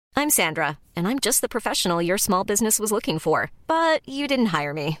I'm Sandra, and I'm just the professional your small business was looking for. But you didn't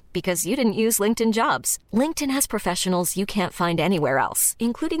hire me because you didn't use LinkedIn Jobs. LinkedIn has professionals you can't find anywhere else,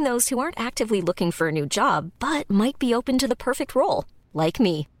 including those who aren't actively looking for a new job, but might be open to the perfect role, like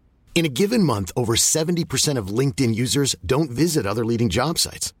me. In a given month, over 70% of LinkedIn users don't visit other leading job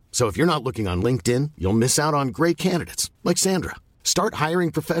sites. So if you're not looking on LinkedIn, you'll miss out on great candidates like Sandra. Start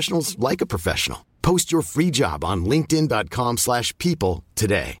hiring professionals like a professional. Post your free job on linkedin.com/people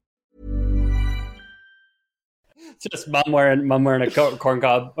today. It's just mom wearing a corn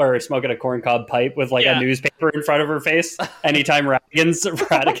cob or smoking a corn cob pipe with like a newspaper in front of her face. Anytime Radigan's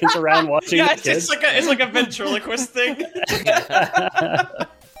around watching the kids. It's like a ventriloquist thing.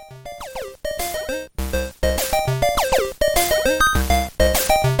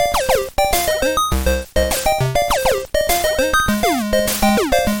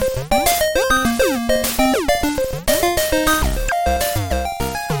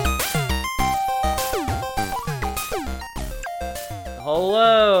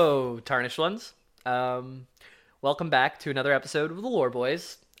 Hello, Tarnished Ones. Welcome back to another episode of the Lore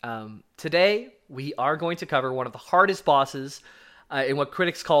Boys. Today, we are going to cover one of the hardest bosses in what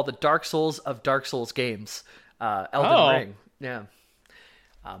critics call the Dark Souls of Dark Souls games, Elden Ring. Yeah.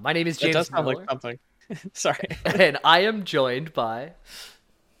 My name is James That does sound Miller, like something. Sorry. and I am joined by...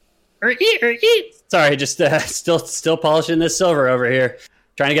 Sorry, just still polishing this silver over here.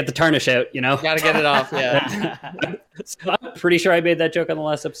 Trying to get the tarnish out, you know? Gotta get it off, yeah. So I'm pretty sure I made that joke on the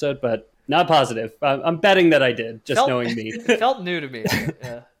last episode, but not positive. I'm betting that I did, knowing me. Felt new to me.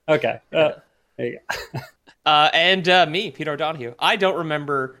 Yeah. Okay. There you go. And me, Peter O'Donohue. I don't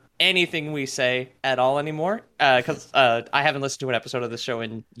remember anything we say at all anymore, because I haven't listened to an episode of this show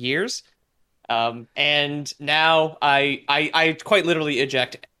in years. And now I quite literally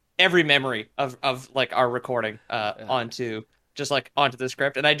eject every memory of like our recording onto the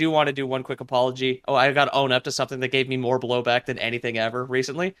script. And I do want to do one quick apology. I got to own up to something that gave me more blowback than anything ever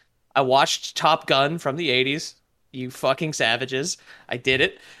recently. I watched Top Gun from the 80s. You fucking savages. I did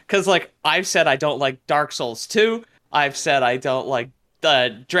it. Because, like, I've said I don't like Dark Souls 2. I've said I don't like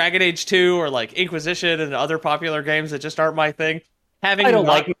Dragon Age 2 or, like, Inquisition and other popular games that just aren't my thing. I don't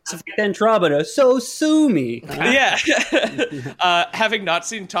like Mass Effect Andromeda, so sue me. Yeah. Having not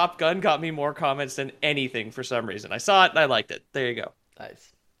seen Top Gun got me more comments than anything for some reason. I saw it and I liked it. There you go.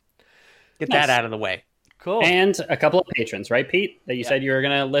 Nice. Get that out of the way. Cool. And a couple of patrons, right, Pete? That you said you were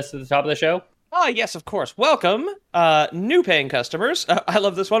going to list at the top of the show? Oh, yes, of course. Welcome, new paying customers. I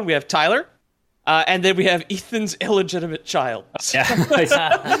love this one. We have Tyler. And then we have Ethan's illegitimate child. Yeah. I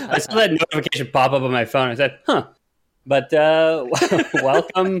saw that notification pop up on my phone. I said, huh. But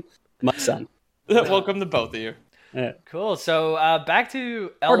welcome, my son. Welcome to both of you. Yeah. Cool. So back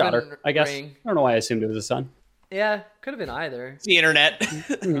to Or Elden daughter, I guess. Ring. I don't know why I assumed it was a son. Yeah, could have been either. It's the internet.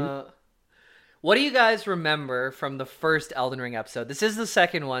 What do you guys remember from the first Elden Ring episode? This is the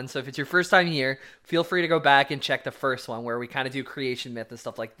second one, so if it's your first time here, feel free to go back and check the first one where we kind of do creation myth and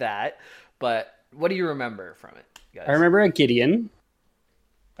stuff like that. But what do you remember from it, guys? I remember a Gideon.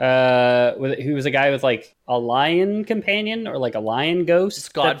 Who was a guy with like a lion companion or like a lion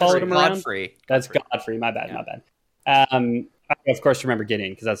ghost that followed him around. That's Godfrey. My bad. I of course remember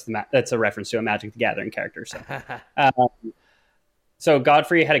Gideon because that's a reference to a Magic the Gathering character. So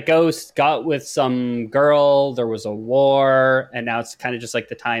Godfrey had a ghost, got with some girl. There was a war, and now it's kind of just like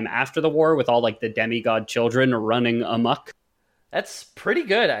the time after the war with all like the demigod children running amok. That's pretty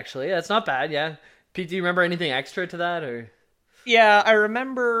good, actually. That's not bad. Yeah, Pete, do you remember anything extra to that or? Yeah, I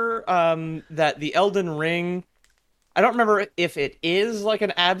remember that the Elden Ring, I don't remember if it is like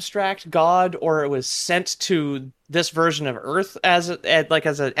an abstract god or it was sent to this version of Earth as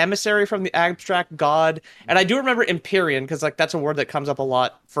an emissary from the abstract god. And I do remember Empyrean because like that's a word that comes up a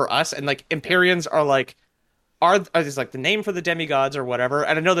lot for us. And like Empyreans are just like the name for the demigods or whatever.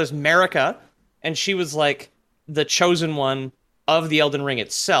 And I know there's Marika, and she was like the chosen one of the Elden Ring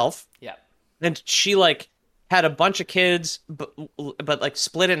itself. Yeah. And she like had a bunch of kids, but like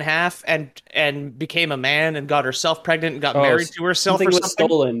split in half and became a man and got herself pregnant and got married to herself. Something was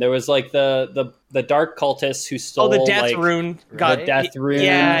stolen. There was like the dark cultists who stole the death like, rune. The death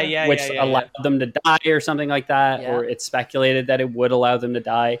rune, which allowed them to die or something like that. Yeah. Or it's speculated that it would allow them to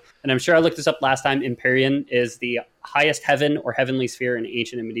die. And I'm sure I looked this up last time. Empyrean is the highest heaven or heavenly sphere in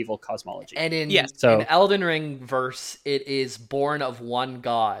ancient and medieval cosmology. And in So Elden Ring verse, it is born of one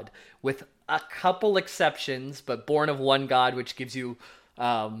god with a couple exceptions, but born of one god, which gives you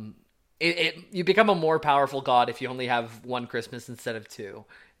you become a more powerful god if you only have one Christmas instead of two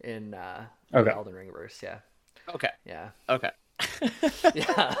in Elden Ring verse. Yeah. Okay. Yeah. Okay.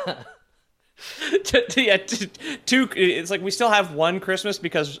 Yeah. Two. It's like we still have one Christmas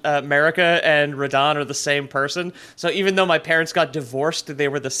because America and Radon are the same person. So even though my parents got divorced, they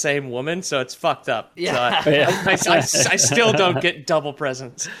were the same woman. So it's fucked up. Yeah. So I still don't get double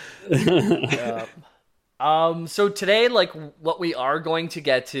presents. Yeah. So today, like, what we are going to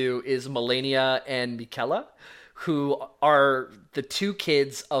get to is Malenia and Miquella, who are the two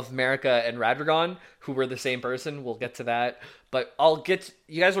kids of Marika and Radragon, who were the same person. We'll get to that. But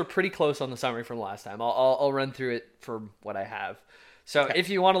you guys were pretty close on the summary from last time. I'll run through it for what I have. So if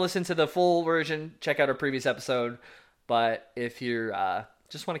you want to listen to the full version, check out our previous episode. But if you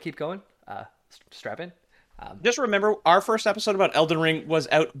just want to keep going, strap in. Just remember, our first episode about Elden Ring was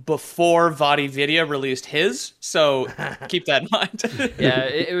out before VaatiVidya released his, so keep that in mind. Yeah,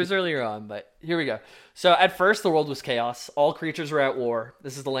 it was earlier on, but here we go. So at first, the world was chaos. All creatures were at war.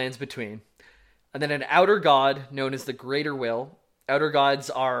 This is the lands between. And then an outer god known as the Greater Will. Outer gods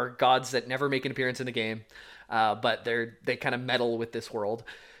are gods that never make an appearance in the game, but they kind of meddle with this world.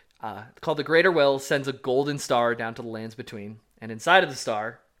 Called the Greater Will, sends a golden star down to the lands between. And inside of the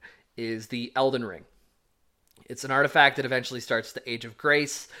star is the Elden Ring. It's an artifact that eventually starts the Age of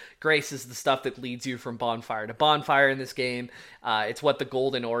Grace. Grace is the stuff that leads you from bonfire to bonfire in this game. It's what the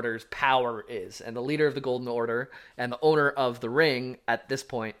Golden Order's power is. And the leader of the Golden Order and the owner of the ring at this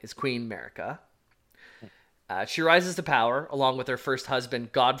point is Queen Marika. She rises to power along with her first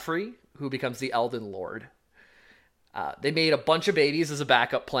husband, Godfrey, who becomes the Elden Lord. They made a bunch of babies as a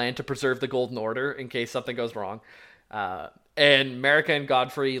backup plan to preserve the Golden Order in case something goes wrong. And Marika and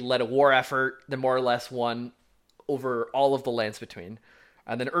Godfrey led a war effort that more or less won over all of the lands between.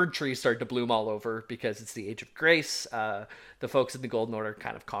 And then Erd trees started to bloom all over because it's the Age of Grace. The folks in the Golden Order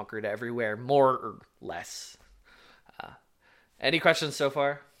kind of conquered everywhere, more or less. Any questions so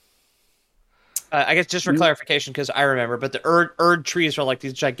far? I guess just for clarification, because I remember, but the Erd trees are like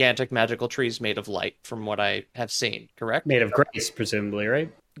these gigantic magical trees made of light, from what I have seen, correct? Made of grace, presumably,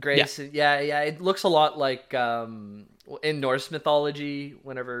 right? Grace, yeah. It looks a lot like in Norse mythology.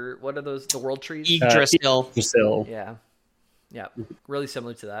 What are those? The world trees. Yggdrasil. Yeah, really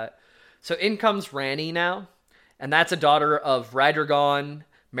similar to that. So in comes Ranni now, and that's a daughter of Radragon,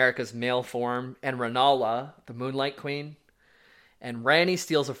 Marika's male form, and Rennala, the Moonlight Queen. And Ranni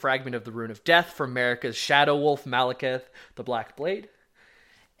steals a fragment of the Rune of Death from Marika's Shadow Wolf Malekith, the Black Blade,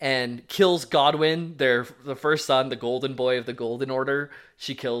 and kills Godwyn, the first son, the golden boy of the Golden Order.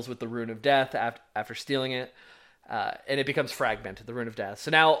 She kills with the Rune of Death after stealing it, and it becomes fragmented, the Rune of Death. So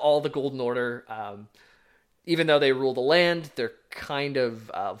now all the Golden Order, even though they rule the land, they're kind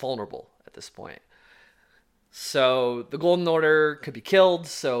of vulnerable at this point. So the Golden Order could be killed.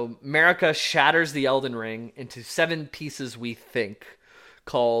 So Marika shatters the Elden Ring into 7 pieces, we think,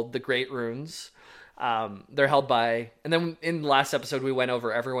 called the Great Runes. They're held by... And then in the last episode, we went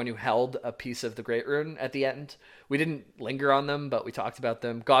over everyone who held a piece of the Great Rune at the end. We didn't linger on them, but we talked about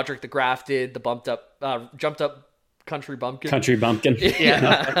them. Godric the Grafted, the jumped up Country Bumpkin. Country Bumpkin.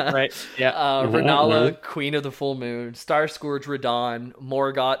 Yeah, right. Yeah. Rennala, Queen of the Full Moon. Starscourge Radon.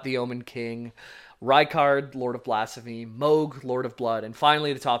 Morgott, the Omen King. Rykard, Lord of Blasphemy, Mohg, Lord of Blood, and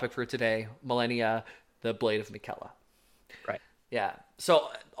finally the topic for today, Malenia, the Blade of Miquella. Right. Yeah.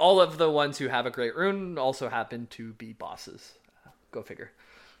 So all of the ones who have a Great Rune also happen to be bosses. Go figure.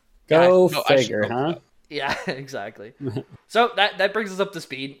 Go figure, huh? Yeah, exactly. So that brings us up to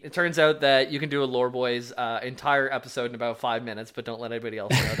speed. It turns out that you can do a Lore Boys entire episode in about 5 minutes, but don't let anybody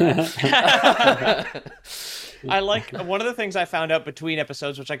else know that. I like one of the things I found out between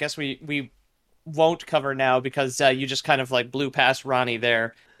episodes, which I guess we won't cover now because you just kind of like blew past Ranni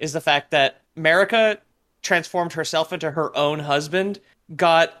there, is the fact that Marika transformed herself into her own husband,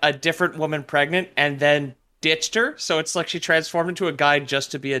 got a different woman pregnant, and then ditched her. So it's like she transformed into a guy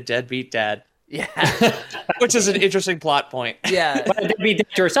just to be a deadbeat dad. Yeah. Which is an interesting plot point. Yeah. But deadbeat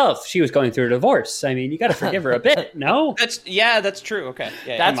ditched herself. She was going through a divorce. I mean, you got to forgive her a bit, no? That's true. Okay.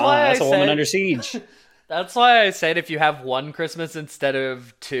 Yeah, that's why that's a woman under siege. That's why I said if you have one Christmas instead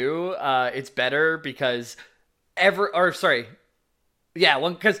of 2, it's better because everyone's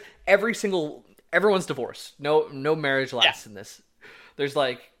divorced. No marriage lasts in this. There's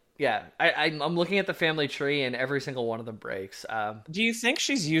I'm looking at the family tree and every single one of them breaks. Do you think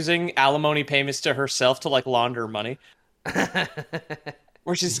she's using alimony payments to herself to like launder money?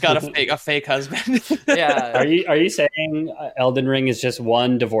 Or she's got a fake husband. Yeah. Are you saying Elden Ring is just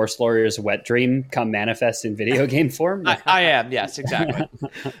one divorce lawyer's wet dream come manifest in video game form? I am. Yes, exactly.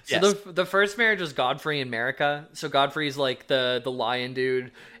 So the first marriage was Godfrey and Marika. So Godfrey's like the lion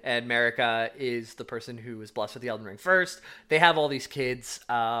dude, and Marika is the person who was blessed with the Elden Ring first. They have all these kids: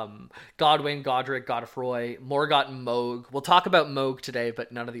 Godwyn, Godric, Godfroy, Morgott, and Mohg. We'll talk about Mohg today,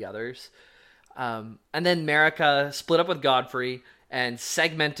 but none of the others. And then Marika split up with Godfrey and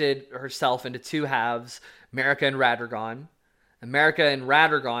segmented herself into two halves, Marika and Radragon. And Marika and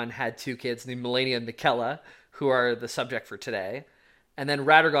Radragon had two kids named Malenia and Miquella, who are the subject for today. And then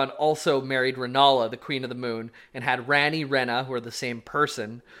Radragon also married Renala, the Queen of the Moon, and had Ranni, Renna, who are the same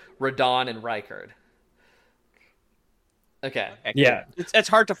person, Radahn, and Rykard. Okay. Yeah. It's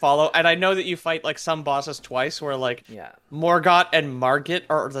hard to follow, and I know that you fight like some bosses twice where like Morgott and Margit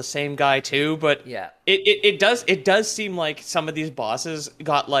are the same guy too, but it does seem like some of these bosses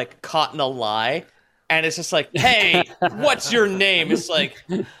got like caught in a lie. And it's just like, hey, what's your name? It's like,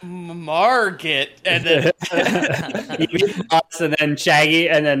 Margit. And then... and then Shaggy,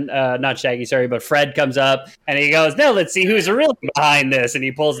 and then, not Shaggy, sorry, but Fred comes up, and he goes, now let's see who's really behind this. And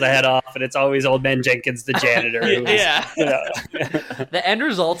he pulls the head off, and it's always Old Man Jenkins, the janitor. The end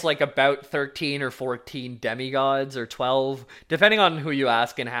result's like about 13 or 14 demigods, or 12, depending on who you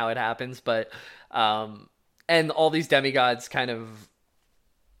ask and how it happens. But, and all these demigods kind of...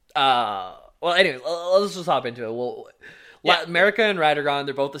 Well, anyway, let's just hop into it. Marika and Radragon,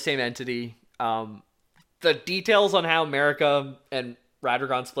 they're both the same entity. The details on how Marika and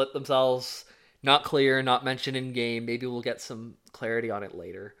Radragon split themselves, not clear, not mentioned in game. Maybe we'll get some clarity on it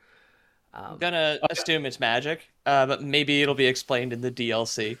later. I'm gonna assume it's magic, but maybe it'll be explained in the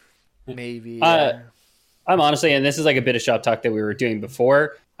DLC. Maybe. I'm honestly, and this is like a bit of shop talk that we were doing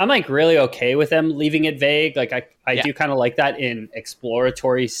before, I'm like really okay with them leaving it vague. Like I do kind of like that in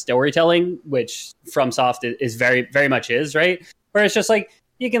exploratory storytelling, which FromSoft is very, very much is, right? Where it's just like,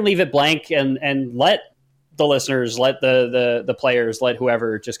 you can leave it blank and let the listeners, let the players, let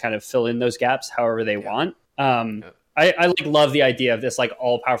whoever just kind of fill in those gaps however they want. I like love the idea of this like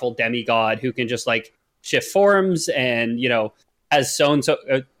all powerful demigod who can just like shift forms and, you know, has sown, so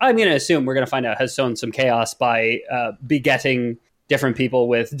I'm going to assume we're going to find out, has sown some chaos by begetting different people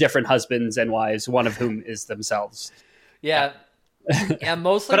with different husbands and wives, one of whom is themselves. Yeah,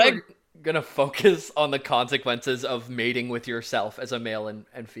 mostly we're going to focus on the consequences of mating with yourself as a male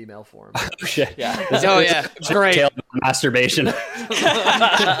and female form. Oh, shit. Yeah. Great. Masturbation.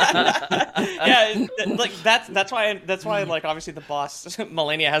 Yeah, like that's why like obviously the boss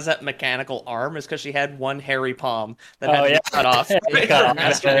Malenia has that mechanical arm is because she had one hairy palm that had to be cut off.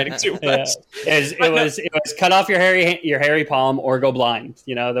 Masturbating too much. It was cut off your hairy palm or go blind.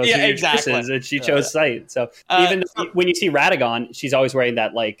 You know, those are your choices, and she chose sight. So even when you see Radagon, she's always wearing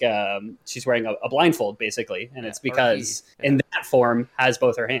that like she's wearing a blindfold basically, and it's because in that form has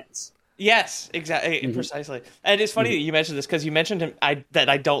both her hands. Yes, exactly, precisely. And it's funny that you mentioned this because you mentioned that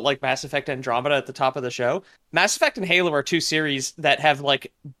I don't like Mass Effect Andromeda at the top of the show. Mass Effect and Halo are two series that have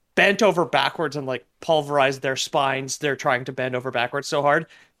like bent over backwards and like pulverized their spines. They're trying to bend over backwards so hard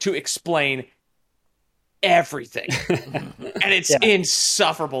to explain everything, and it's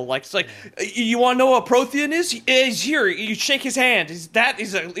insufferable. Like it's like, you want to know what Prothean is? He's here. You shake his hand.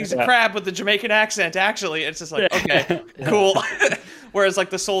 He's a crab with a Jamaican accent. Actually, it's just like, okay, cool. Whereas like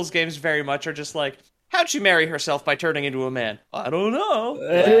the Souls games very much are just like, how'd she marry herself by turning into a man? I don't know.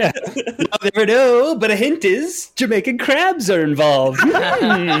 I'll never know, but a hint is Jamaican crabs are involved.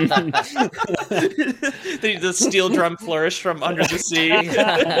 The steel drum flourish from under the sea.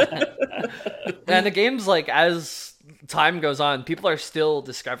 And the game's like, as time goes on, people are still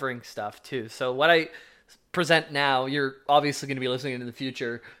discovering stuff too. So what I present now, you're obviously going to be listening in the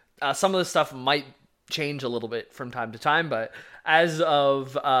future. Some of the stuff might change a little bit from time to time, but as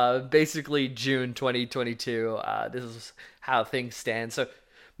of basically June 2022, this is how things stand. So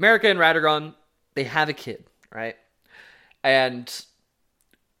Marika and Radragon, they have a kid, right? And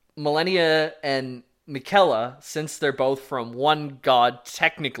Malenia and Miquella, since they're both from one god,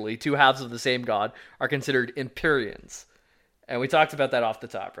 technically two halves of the same god, are considered Empyreans. And we talked about that off the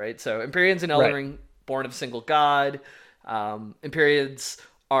top, right? So Empyreans in Elden Ring, born of a single god. Empyreans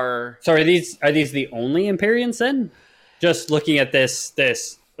are... So are these the only Empyreans then? Just looking at this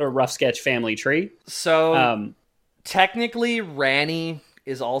rough sketch family tree. So technically Ranni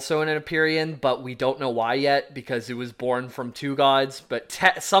is also an Empyrean, but we don't know why yet because it was born from two gods. But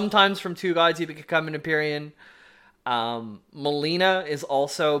sometimes from two gods you become an Empyrean. Melina is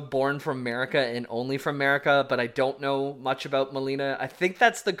also born from Marika and only from Marika, but I don't know much about Melina. I think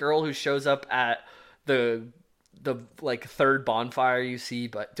that's the girl who shows up at the like third bonfire you see,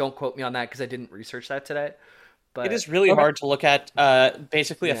 but don't quote me on that because I didn't research that today. But it is really hard to look at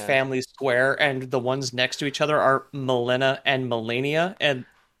basically a family square, and the ones next to each other are Melina and Malenia, and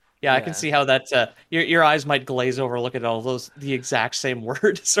Yeah, I can see how that your eyes might glaze over looking at all those the exact same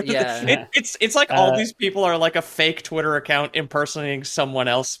words. It's like all these people are like a fake Twitter account impersonating someone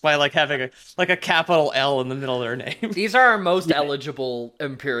else by like having a capital L in the middle of their name. These are our most eligible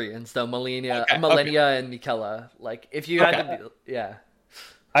Empyreans, though. Malenia and Miquella. Like if you had to be,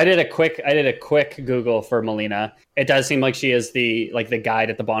 I did a quick Google for Melina. It does seem like she is the guide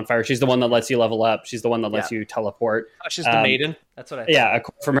at the bonfire. She's the one that lets you level up. She's the one that lets you teleport. Oh, she's the maiden. That's what I thought. Yeah, a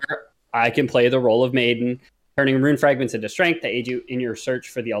quote from her. I can play the role of maiden, turning rune fragments into strength to aid you in your search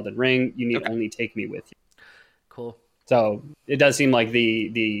for the Elden Ring. You need only take me with you. Cool. So it does seem like the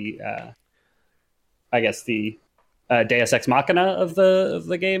Deus Ex Machina of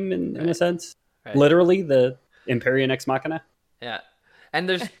the game in a sense. Right. Literally the Empyrean Ex Machina. Yeah. And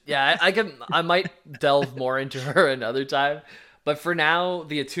there's I might delve more into her another time, but for now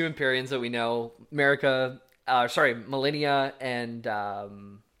the two Empyreans that we know, Malenia and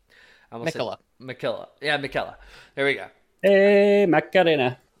Miquella. Yeah, Miquella. There we go. Hey,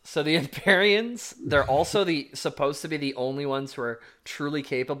 Macarena. So the Empyreans, they're also supposed to be the only ones who are truly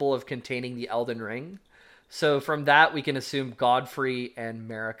capable of containing the Elden Ring. So from that we can assume Godfrey and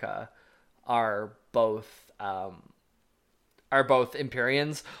Marika are both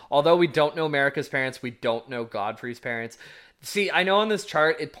Empyreans. Although we don't know Marika's parents, we don't know Godfrey's parents. See, I know on this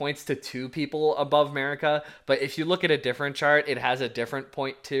chart it points to 2 people above Marika, but if you look at a different chart, it has a different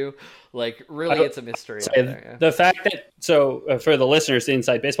point too. Like, really, it's a mystery. The fact that, for the listeners, the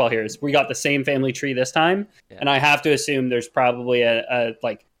Inside Baseball here is we got the same family tree this time, and I have to assume there's probably a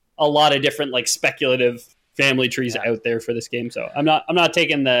lot of different like speculative family trees out there for this game. So I'm not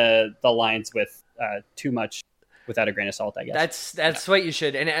taking the lines with too much. Without a grain of salt, I guess. That's what you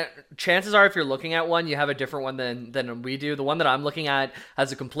should. And chances are, if you're looking at one, you have a different one than we do. The one that I'm looking at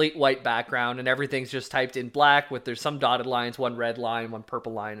has a complete white background, and everything's just typed in black. There's some dotted lines, one red line, one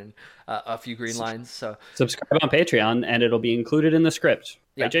purple line, and a few green lines. So subscribe on Patreon, and it'll be included in the script.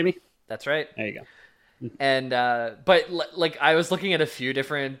 Right, Jamie? That's right. There you go. And but like I was looking at a few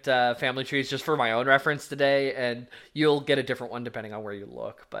different family trees just for my own reference today, and you'll get a different one depending on where you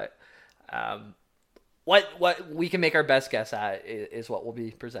look. But what we can make our best guess at is what we'll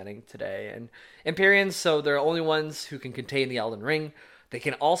be presenting today. And Empyreans, so they're the only ones who can contain the Elden Ring. They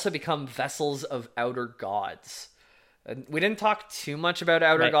can also become vessels of outer gods. And we didn't talk too much about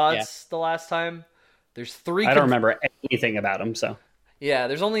outer gods the last time. There's 3. I don't remember anything about them, so. Yeah,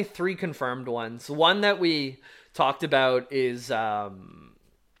 there's only 3 confirmed ones. One that we talked about is not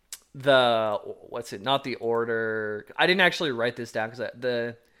the Order. I didn't actually write this down because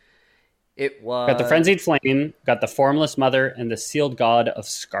it was... Got the Frenzied Flame, got the Formless Mother, and the Sealed God of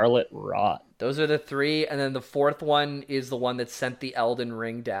Scarlet Rot. Those are the 3, and then the 4th one is the one that sent the Elden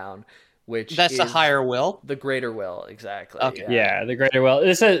Ring down, which That's the higher will? The greater will, exactly. Okay. Yeah, the greater will.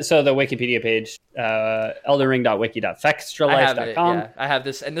 This is the Wikipedia page, eldenring.wiki.fextralife.com. I have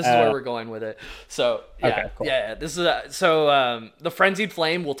this, and this is where we're going with it. So, cool. This is the Frenzied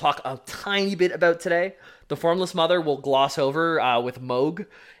Flame we'll talk a tiny bit about today. The Formless Mother we'll gloss over with Mohg.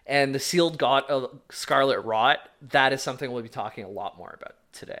 And the Sealed God of Scarlet Rot, that is something we'll be talking a lot more about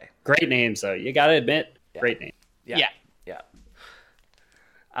today. Great names, though. You got to admit, great name. Yeah.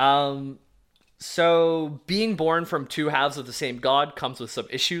 So being born from 2 halves of the same god comes with some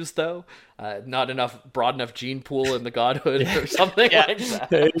issues, though. Not broad enough gene pool in the godhood or something like that.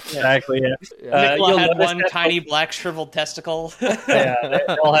 Exactly, Nicola had one tiny black shriveled testicle. They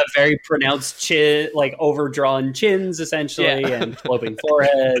all have very pronounced overdrawn chins, essentially, and sloping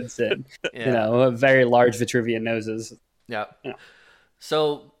foreheads, and very large Vitruvian noses. Yeah.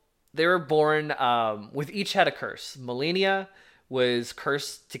 So they were born with each had a curse. Malenia was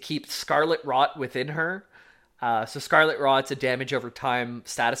cursed to keep Scarlet Rot within her. So Scarlet Rot's a damage over time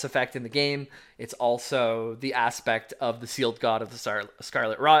status effect in the game. It's also the aspect of the Sealed God of the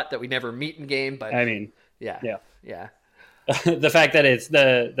Scarlet Rot that we never meet in game. But I mean, yeah. The fact that it's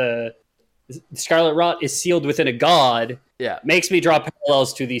the Scarlet Rot is sealed within a god, makes me draw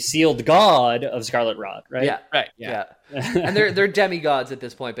parallels to the Sealed God of Scarlet Rot, right? Yeah, right. Yeah, and they're demigods at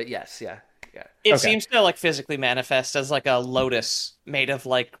this point, but yes, yeah. It seems to physically manifest as a lotus made of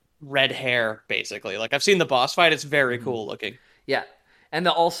red hair, basically. I've seen the boss fight; it's very cool looking. Yeah, and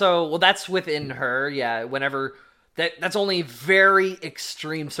that's within her. Yeah, whenever that's only very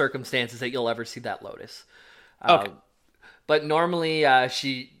extreme circumstances that you'll ever see that lotus. Okay. But normally,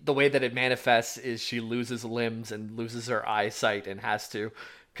 the way that it manifests is she loses limbs and loses her eyesight and has to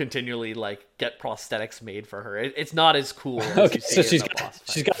continually like get prosthetics made for her. It's not as cool. As okay, so she's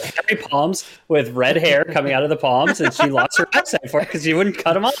got hairy palms with red hair coming out of the palms, and she lost her accent for it because she wouldn't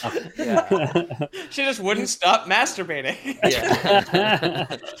cut them off. Yeah. She just wouldn't stop masturbating. Yeah.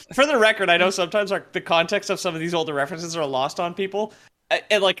 For the record, I know sometimes like the context of some of these older references are lost on people,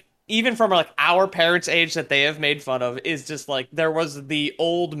 and like even from like our parents' age that they have made fun of is just like there was the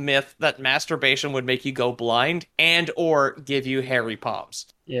old myth that masturbation would make you go blind and or give you hairy palms.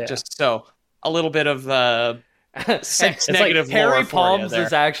 Yeah. Just so a little bit of sex It's negative like Harry lore for you Palms there.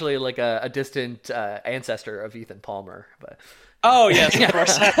 is actually like a distant ancestor of Ethan Palmer, but Oh yes, of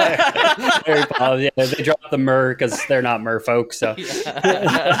course. Hairy palms. Yeah, they dropped the mer because they're not mer folk. So.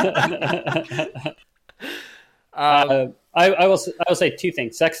 I will say two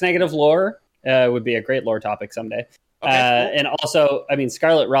things. Sex negative lore would be a great lore topic someday. Okay, cool. And also, I mean,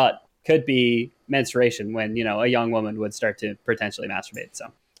 scarlet rot could be menstruation when, you know, a young woman would start to potentially masturbate. So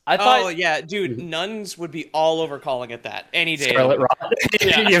I thought, oh yeah, dude, nuns would be all over calling it that any day. scarlet rot.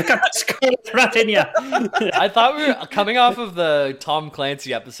 Yeah. You've got scarlet rot in you. I thought we were coming off of the Tom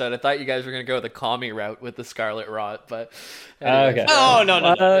Clancy episode. I thought you guys were going to go the commie route with the Scarlet Rot, but Okay. Oh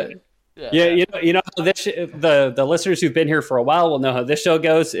no. Yeah, you know how this the listeners who've been here for a while will know how this show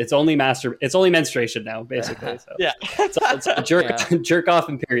goes. It's only menstruation now, basically. So Yeah. it's all jerk off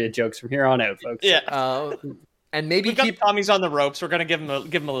and period jokes from here on out, folks. Yeah. And maybe We've got keep Tommy's on the ropes. We're gonna give him a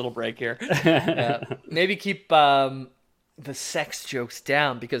little break here. maybe keep the sex jokes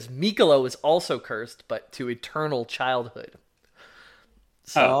down because Mikolo is also cursed, but to eternal childhood.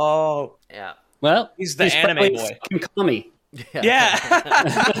 Oh, Yeah. Well, He's the anime probably boy. fucking Kami. yeah.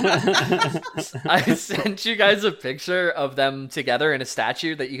 I sent you guys a picture of them together in a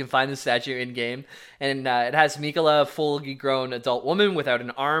statue that you can find the statue in game, and it has Mikola, a fully grown adult woman without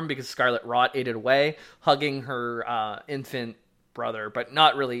an arm because Scarlet Rot ate it away, hugging her infant brother, but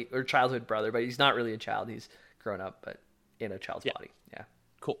not really, or childhood brother, but he's not really a child. He's grown up, but in a child's body. Yeah.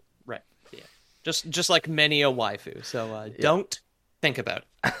 Cool. Right. Yeah. Just like many a waifu. So don't think about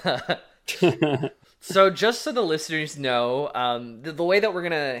it. So just so the listeners know, the way that we're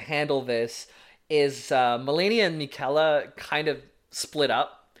going to handle this is Malenia and Miquella kind of split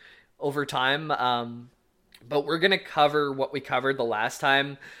up over time. But we're going to cover what we covered the last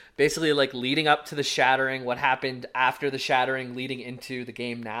time, basically like leading up to the shattering, what happened after the shattering leading into the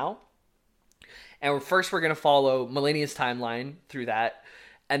game now. And first we're going to follow Malenia's timeline through that.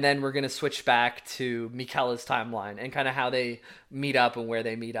 And then we're going to switch back to Mikella's timeline and kind of how they meet up and where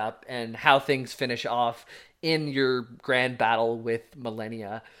they meet up and how things finish off in your grand battle with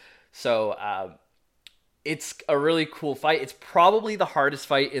Malenia. So it's a really cool fight. It's probably the hardest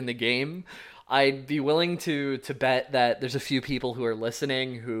fight in the game. I'd be willing to bet that there's a few people who are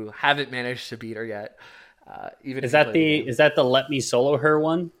listening who haven't managed to beat her yet. Is that the let me solo her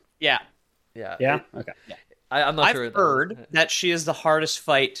one? Yeah. Yeah. Okay. Yeah. I'm not sure. I've heard that she is the hardest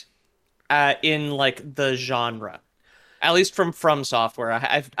fight in like the genre, at least from Software.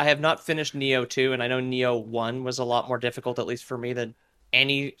 I have not finished Neo 2, and I know Neo 1 was a lot more difficult, at least for me, than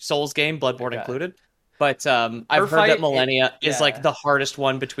any Souls game, Bloodborne included. But I've heard that Malenia is like the hardest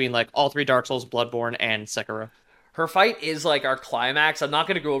one between like all three Dark Souls, Bloodborne, and Sekiro. Her fight is like our climax. I'm not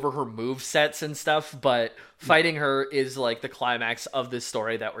going to go over her move sets and stuff, but fighting her is like the climax of this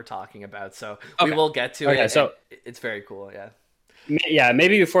story that we're talking about. So we will get to it. So it's very cool. Yeah. Yeah.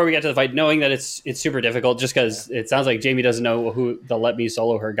 Maybe before we get to the fight, knowing that it's super difficult, just because it sounds like Jamie doesn't know who the let me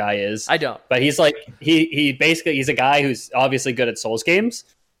solo her guy is. I don't. But he's like he basically he's a guy who's obviously good at Souls games.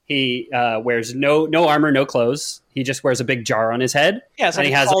 He wears no armor, no clothes. He just wears a big jar on his head. Yeah, it's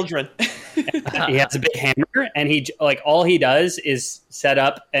like a cauldron. He has a big hammer, and he like all he does is set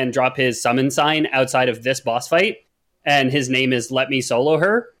up and drop his summon sign outside of this boss fight, and his name is Let Me Solo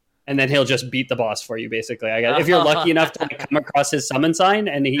Her, and then he'll just beat the boss for you. Basically, I guess if you're lucky enough to like, come across his summon sign,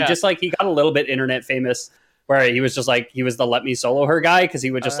 and he just like he got a little bit internet famous, where he was just like he was the Let Me Solo Her guy because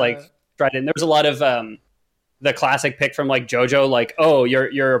he would just like try to. And there was a lot of the classic pick from like JoJo, like, oh,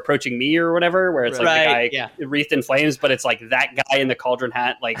 you're approaching me or whatever, where it's like the guy wreathed in flames, but it's like that guy in the cauldron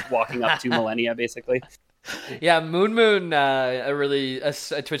hat, like walking up to Malenia, basically. Yeah, Moon, a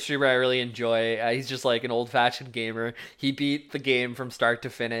Twitch streamer I really enjoy. He's just like an old-fashioned gamer. He beat the game from start to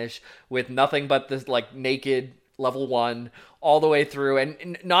finish with nothing but this like naked level 1 all the way through,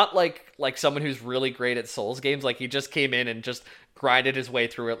 and not like someone who's really great at Souls games. Like he just came in and just grinded his way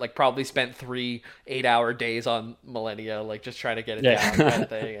through it. Like probably spent 3 8-hour days on Millennia, like just trying to get it down kind of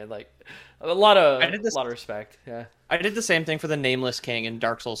thing. And like a lot of respect. Yeah. I did the same thing for the Nameless King in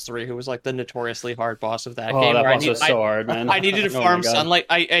Dark Souls 3, who was like the notoriously hard boss of that game. That boss was so hard, man. I needed to farm sunlight.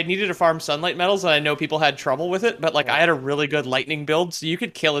 I needed to farm sunlight metals, and I know people had trouble with it, but like I had a really good lightning build, so you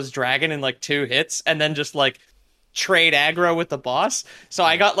could kill his dragon in like 2 hits, and then just like trade aggro with the boss. So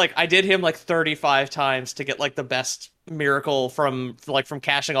I did him like 35 times to get like the best miracle from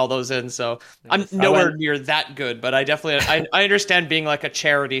cashing all those in. So I'm nowhere near that good, but I definitely I understand being like a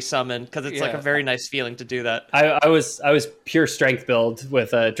charity summon, because it's like a very nice feeling to do that. I was pure strength build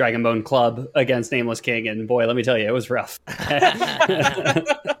with a Dragonbone club against Nameless King, and boy, let me tell you, it was rough.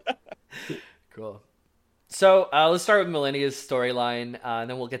 Cool. So let's start with Millennia's storyline, and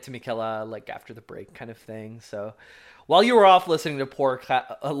then we'll get to Miquella like after the break kind of thing. So while you were off listening to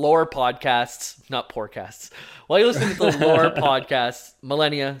lore podcasts, not porecasts, while you're listening to the lore podcasts,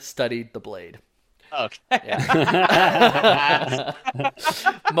 Millennia studied the blade. Okay. Yeah.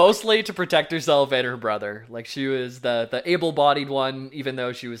 Mostly to protect herself and her brother. Like she was the able-bodied one, even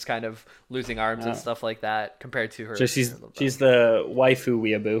though she was kind of losing arms and stuff like that compared to her. So she's the waifu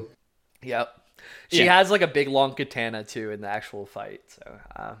weeaboo. Yep. She has like a big long katana too in the actual fight.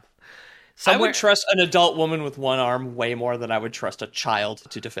 So I would trust an adult woman with one arm way more than I would trust a child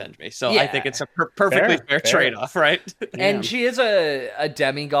to defend me. So I think it's a perfectly fair trade-off, right? And she is a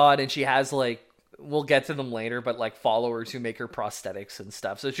demigod, and she has like, we'll get to them later, but like followers who make her prosthetics and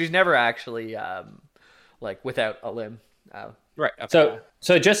stuff. So she's never actually like without a limb. Right. Okay.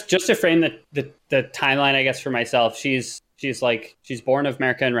 So just to frame the timeline, I guess, for myself, she's born of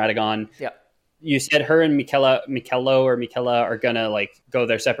Marika and Radagon. Yeah. You said her and Miquella are gonna like go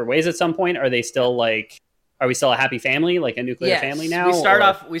their separate ways at some point. Are they still like? Are we still a happy family, like a nuclear family now?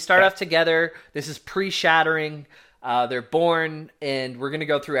 We start off together. This is pre-shattering. They're born, and we're gonna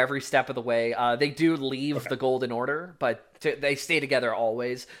go through every step of the way. They do leave the Golden Order, but they stay together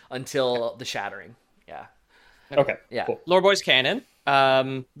always until the shattering. Yeah. Okay. Yeah. Cool. Lore Boys canon.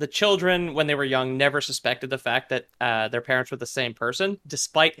 The children, when they were young, never suspected the fact that their parents were the same person,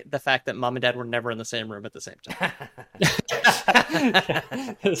 despite the fact that mom and dad were never in the same room at the same time.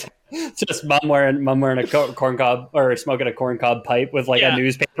 It's just mom wearing a corn cob or smoking a corn cob pipe with like a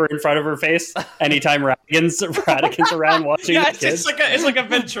newspaper in front of her face anytime Radagon's around watching the kids. It's like a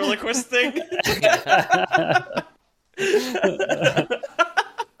ventriloquist thing. Yeah.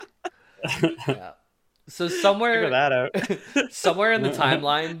 So somewhere that out. somewhere in the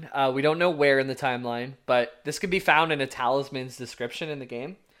timeline, we don't know where in the timeline, but this could be found in a talisman's description in the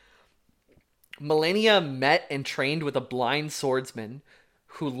game. Millennia met and trained with a blind swordsman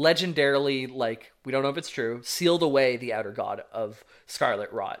who legendarily, like, we don't know if it's true, sealed away the outer god of Scarlet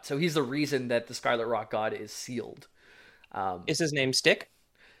Rot. So he's the reason that the Scarlet Rot god is sealed. Is his name Stick?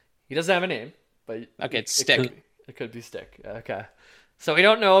 He doesn't have a name, but okay, it's Stick. It could be Stick. Okay. So we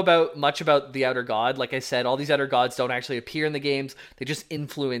don't know much about the Outer God. Like I said, all these Outer Gods don't actually appear in the games. They just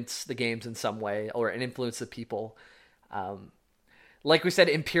influence the games in some way, and influence the people. Like we said,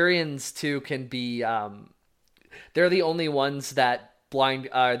 Empyreans too can be. They're the only ones that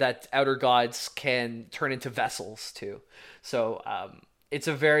that Outer Gods can turn into vessels too. So it's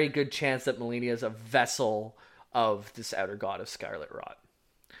a very good chance that Millennia is a vessel of this Outer God of Scarlet Rot.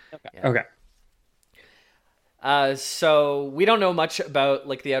 Okay. Yeah. Okay. So we don't know much about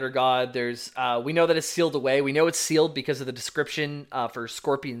like the Outer God. We know that it's sealed away. We know it's sealed because of the description for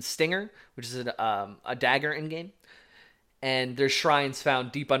Scorpion Stinger, which is a dagger in game. And there's shrines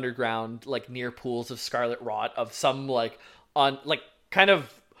found deep underground, like near pools of Scarlet Rot, of some kind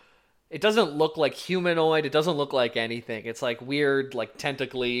of. It doesn't look like humanoid. It doesn't look like anything. It's like weird, like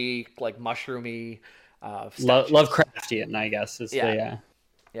tentacly, like mushroomy. Lovecraftian, I guess, is the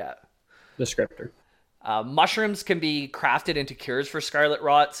descriptor. Mushrooms can be crafted into cures for Scarlet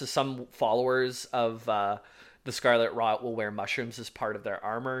Rot, so some followers of the Scarlet Rot will wear mushrooms as part of their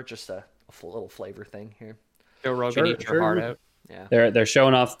armor. Just a little flavor thing here. Joe Rogan, eat your heart out. Yeah, they're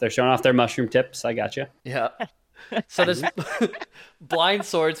showing off their mushroom tips. I got you. Yeah. So this blind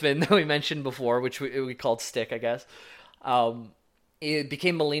swordsman that we mentioned before, which we called Stick, I guess. It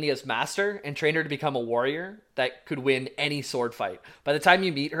became Millennia's master and trained her to become a warrior that could win any sword fight. By the time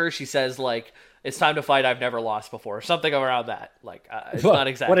you meet her, she says like, "It's time to fight. I've never lost before." Something around that. Like, it's not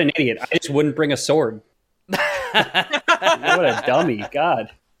exactly. What an idiot! I just wouldn't bring a sword. What a dummy! God.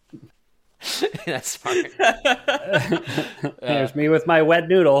 That's smart. There's me with my wet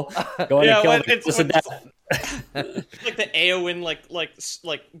noodle going to kill the death. Like the Eowyn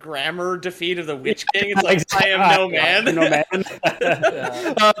like grammar defeat of the Witch King. It's like I am no man. No man.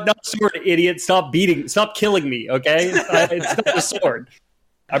 No sword, idiot. Stop killing me, okay? It's not a sword.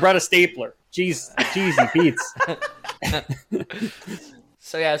 I brought a stapler. Jeez and Pete's.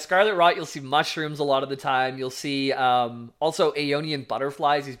 So yeah, Scarlet Rot, you'll see mushrooms a lot of the time. You'll see also Aeonian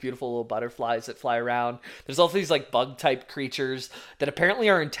butterflies, these beautiful little butterflies that fly around. There's also these like bug-type creatures that apparently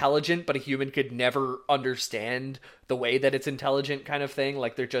are intelligent, but a human could never understand the way that it's intelligent kind of thing.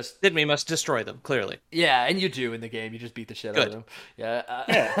 Like they're just... Then we must destroy them, clearly. Yeah, and you do in the game. You just beat the shit out of them.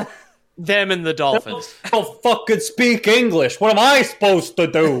 Yeah. Them and the dolphins. Don't fucking speak English. What am I supposed to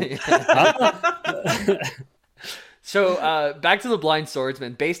do? So, back to the Blind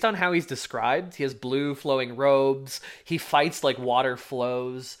Swordsman. Based on how he's described, he has blue flowing robes. He fights like water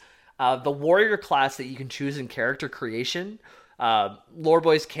flows. The warrior class that you can choose in character creation,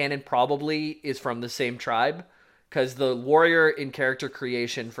 Loreboy's canon probably is from the same tribe, because the warrior in character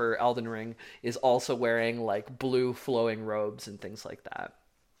creation for Elden Ring is also wearing like blue flowing robes and things like that.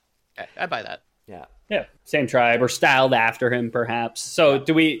 I buy that. Yeah, same tribe or styled after him, perhaps. So,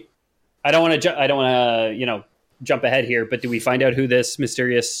 do we? I don't want to. Jump ahead here, but do we find out who this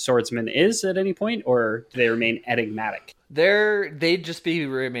mysterious swordsman is at any point, or do they remain enigmatic? They'd just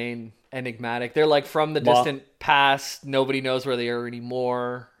remain enigmatic. They're like from the distant past. Nobody knows where they are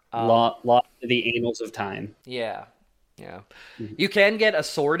anymore. Lost to the annals of time. Yeah. Mm-hmm. You can get a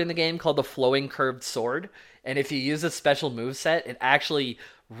sword in the game called the Flowing Curved Sword, and if you use a special moveset, it actually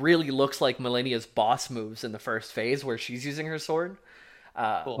really looks like Malenia's boss moves in the first phase where she's using her sword.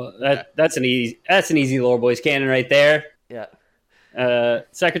 Cool. Well, that's an easy Lore Boys canon right there. Yeah.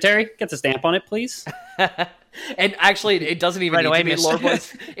 Secretary, get a stamp on it, please. And actually, it doesn't even need to be Lore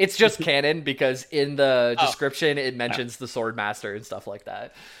Boys. It's just canon because in the description it mentions the Sword Master and stuff like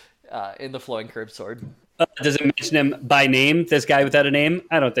that. In the Flowing Curved Sword. Does it mention him by name? This guy without a name?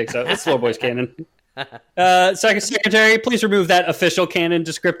 I don't think so. It's Lore Boys canon. Secretary, please remove that official canon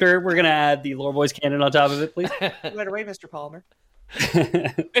descriptor. We're gonna add the Lore Boys canon on top of it, please. Right away, Mr. Palmer.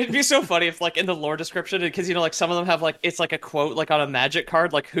 It'd be so funny if like in the lore description, because like some of them have like it's like a quote like on a magic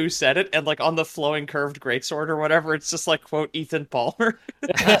card, like who said it, and like on the flowing curved greatsword or whatever, it's just like quote Ethan Palmer.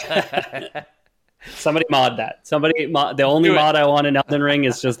 Somebody mod that. The only mod I want in Elden Ring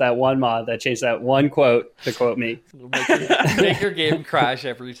is just that one mod that changed that one quote to quote me. Make your game crash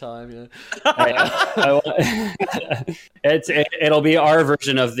every time. It'll be our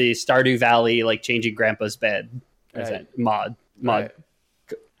version of the Stardew Valley like changing Grandpa's bed mod. Right.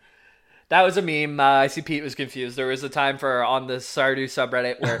 That was a meme. I see Pete was confused. There was a time on the Stardew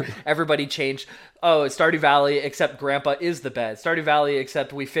subreddit where everybody changed, it's Stardew Valley except Grandpa is the bed. Stardew Valley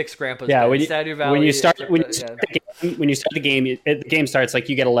except we fix Grandpa's bed. Stardew Valley when you start the game, the game starts like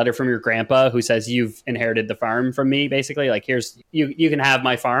you get a letter from your grandpa who says you've inherited the farm from me. Basically, like here's you can have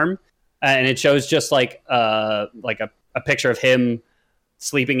my farm, and it shows just like a picture of him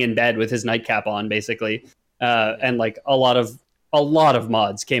sleeping in bed with his nightcap on, basically, and like a lot of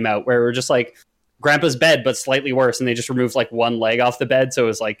mods came out where we're just like Grandpa's bed, but slightly worse, and they just removed like one leg off the bed, so it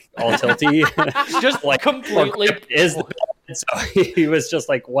was like all tilty. Just like completely is the bed. So he was just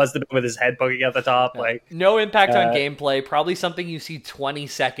like was the bed with his head poking out the top. Like no impact on gameplay. Probably something you see 20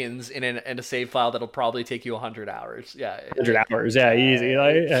 seconds in a save file that'll probably take you 100 hours. 100 hours. Yeah, easy.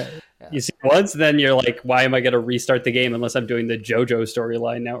 You see it once, then you're like, why am I going to restart the game unless I'm doing the JoJo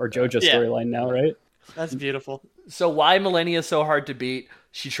storyline now or JoJo storyline now, right? That's beautiful. So why Malenia is so hard to beat?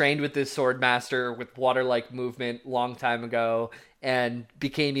 She trained with this sword master with water-like movement long time ago and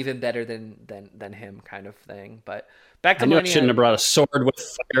became even better than him, kind of thing. But back to Malenia. I shouldn't have brought a sword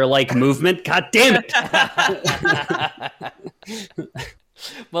with fire-like movement. God damn it!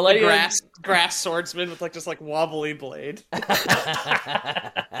 Malenia, grass swordsman with just wobbly blade.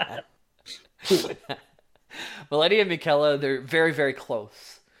 Malenia and Miquella, they're very, very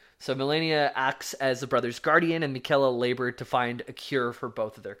close. So Malenia acts as the brother's guardian, and Miquella labored to find a cure for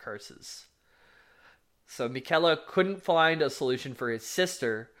both of their curses. So Miquella couldn't find a solution for his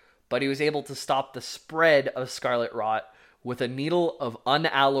sister, but he was able to stop the spread of Scarlet Rot with a needle of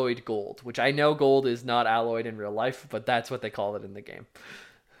unalloyed gold, which I know gold is not alloyed in real life, but that's what they call it in the game.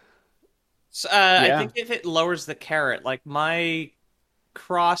 So, I think if it lowers the carat, like my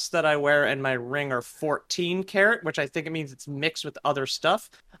cross that I wear and my ring are 14 carat, which I think it means it's mixed with other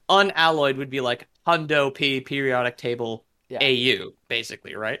stuff. Unalloyed would be like Hundo P periodic table AU,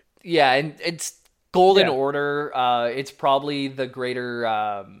 basically, right? Yeah, and it's golden order. It's probably the greater.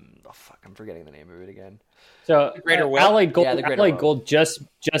 I'm forgetting the name of it again. So greater alloyed gold. Alloyed gold just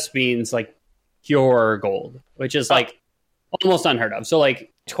means like pure gold, which is like almost unheard of. So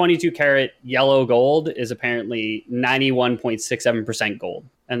like 22 karat yellow gold is apparently 91.67% gold.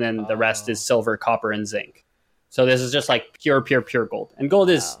 And then the rest is silver, copper, and zinc. So this is just like pure gold. And gold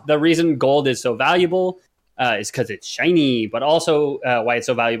is the reason gold is so valuable is because it's shiny, but also why it's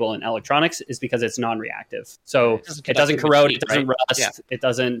so valuable in electronics is because it's non-reactive. So it doesn't corrode, it doesn't rust, it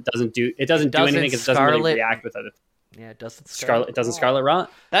doesn't do anything because it doesn't really react with other. Yeah, it doesn't scarlet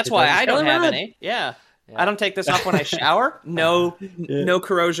rot. That's why I don't have any. Yeah. I don't take this off when I shower. No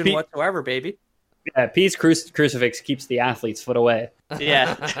corrosion whatsoever, baby. Yeah, Pete's crucifix keeps the athlete's foot away.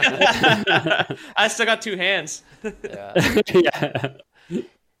 Yeah. I still got 2 hands. Yeah.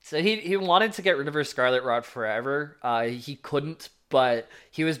 So he wanted to get rid of her scarlet rot forever. He couldn't, but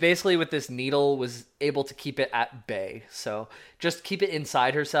he was basically with this needle was able to keep it at bay. So just keep it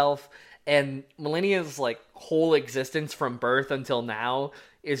inside herself. And Malenia's like whole existence from birth until now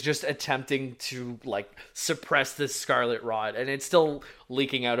is just attempting to like suppress this scarlet rot, and it's still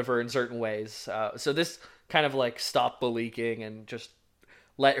leaking out of her in certain ways. So this kind of like stopped the leaking and just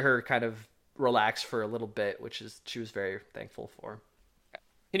let her kind of relax for a little bit, which is she was very thankful for.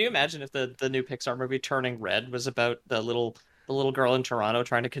 Can you imagine if the new Pixar movie Turning Red was about the little girl in Toronto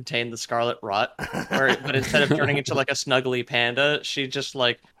trying to contain the scarlet rot, but instead of turning into like a snuggly panda, she just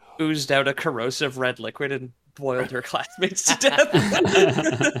like oozed out a corrosive red liquid and boiled her classmates to death.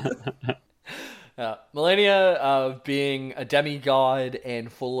 Malenia, being a demigod and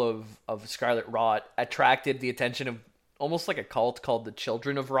full of scarlet rot, attracted the attention of almost like a cult called the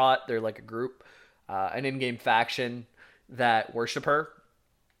Children of Rot. They're like a group, an in-game faction that worship her.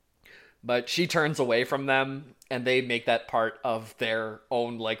 But she turns away from them, and they make that part of their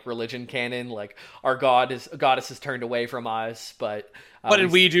own like religion canon. Like our goddess is turned away from us, but what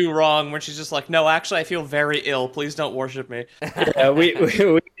did we do wrong? When she's just like, no, actually, I feel very ill. Please don't worship me. Yeah, we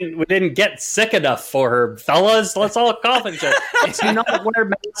didn't get sick enough for her, fellas. Let's all cough and say, do not wear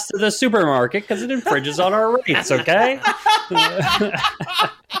masks to the supermarket because it infringes on our rights. Okay.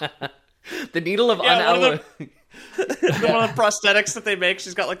 The needle of unalloyed. One of the prosthetics that they make,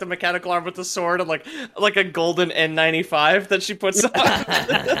 she's got like the mechanical arm with the sword and like a golden N95 that she puts on.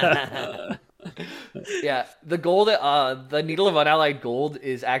 Yeah, the needle of unalloyed gold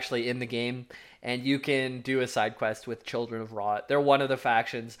is actually in the game, and you can do a side quest with Children of Rot. They're one of the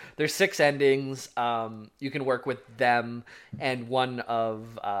factions. There's 6 endings. You can work with them and one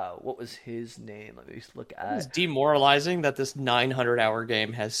of what was his name? Let me just look at. It's demoralizing that this 900-hour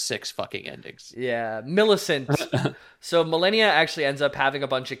game has 6 fucking endings. Yeah, Millicent. So Malenia actually ends up having a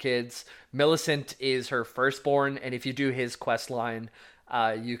bunch of kids. Millicent is her firstborn, and if you do his quest line,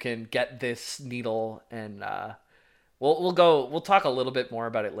 you can get this needle, and we'll talk a little bit more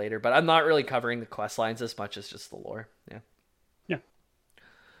about it later, but I'm not really covering the quest lines as much as just the lore. Yeah.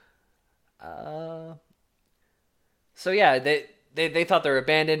 So yeah, they thought they were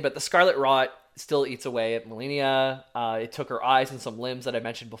abandoned, but the scarlet rot still eats away at Malenia. It took her eyes and some limbs that I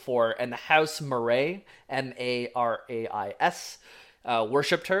mentioned before, and the House Marais, Marais,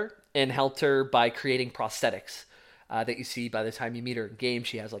 worshipped her and helped her by creating prosthetics. That you see by the time you meet her in game.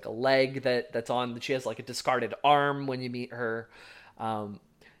 She has like a leg that's on. She has like a discarded arm when you meet her.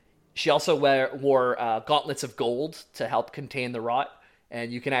 She also wore gauntlets of gold to help contain the rot,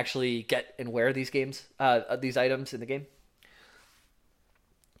 and you can actually get and wear these items in the game.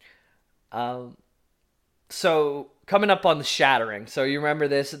 So coming up on the Shattering. So you remember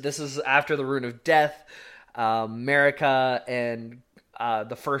this? This is after the Rune of Death. Marika and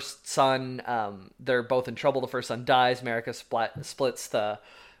the first son, they're both in trouble. The first son dies. Marika splits the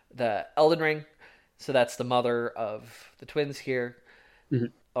Elden Ring. So that's the mother of the twins here. Mm-hmm.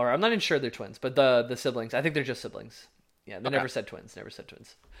 Or I'm not even sure they're twins, but the siblings. I think they're just siblings. Yeah, they never said twins.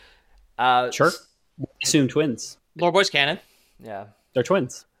 Sure. Assume twins. Lore Boys canon. Yeah. They're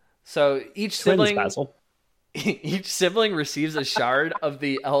twins. So each sibling receives a shard of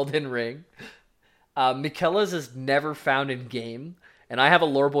the Elden Ring. Miquella's is never found in game. And I have a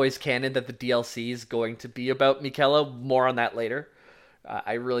Lore Boys canon that the DLC is going to be about Miquella. More on that later.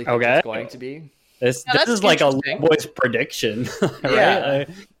 I really think it's going to be. This is like a Lore Boys prediction. Right?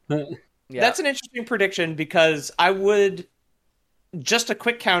 Yeah. That's an interesting prediction because I would... Just a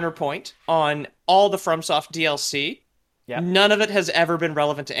quick counterpoint on all the FromSoft DLC. Yeah. None of it has ever been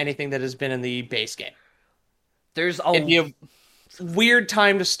relevant to anything that has been in the base game. It'd be a weird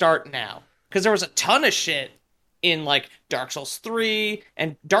time to start now. Because there was a ton of shit in like Dark Souls 3,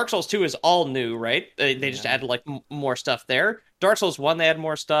 and Dark Souls 2 is all new, right? They just added like more stuff there. Dark Souls 1, they had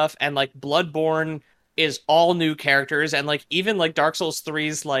more stuff, and like Bloodborne is all new characters, and like even like Dark Souls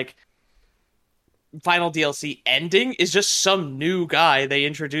 3's like final DLC ending is just some new guy they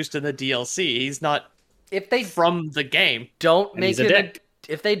introduced in the DLC. He's not if they from the game don't make it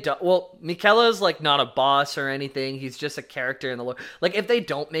if they don't, well, Miquella's like not a boss or anything. He's just a character in the lore. Like if they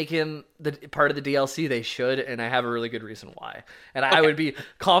don't make him the part of the DLC, they should, and I have a really good reason why. And I would be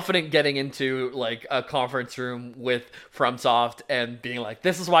confident getting into like a conference room with FromSoft and being like,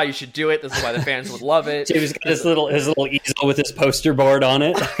 "This is why you should do it. This is why the fans would love it." He's got his little easel with his poster board on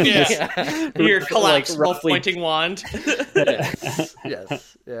it. Your collapsible pointing wand.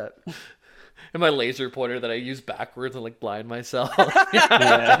 Yes. Yeah. And my laser pointer that I use backwards and like blind myself.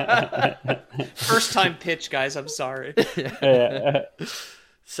 First time pitch, guys. I'm sorry.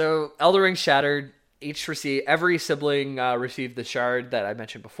 So Elden Ring Shattered, every sibling received the shard that I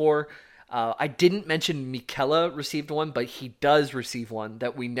mentioned before. I didn't mention Miquella received one, but he does receive one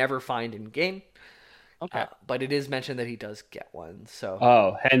that we never find in game. Okay, but it is mentioned that he does get one.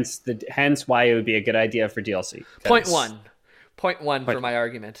 So hence why it would be a good idea for DLC. Point one for my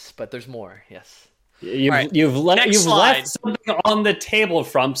argument, but there's more. Yes. You've left something on the table,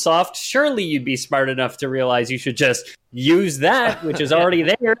 FromSoft. Surely you'd be smart enough to realize you should just use that, which is already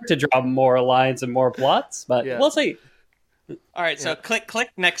there, to draw more lines and more plots. But we'll see. All right, so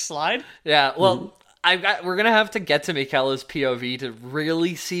click next slide. Yeah, well, we're gonna have to get to Miquella's POV to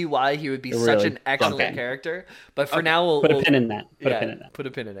really see why he would be such an excellent character. But for now, we'll put a pin in that. Put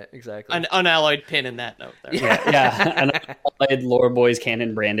a pin in it. Exactly. An unalloyed pin in that note. There. An unalloyed Lore Boys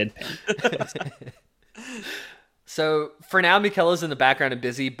Canon branded pin. So for now, Miquella's in the background and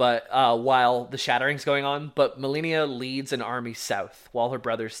busy, but while the Shattering's going on, but Malenia leads an army south while her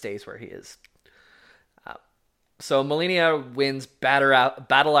brother stays where he is. So Malenia wins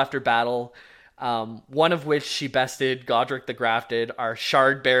battle after battle. One of which she bested Godric the Grafted, our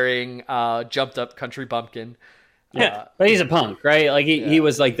shard-bearing, jumped-up country bumpkin. But he's a punk, right? Like he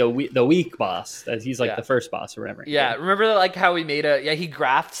was like the weak boss. He's like the first boss or whatever. Yeah, remember like how he made he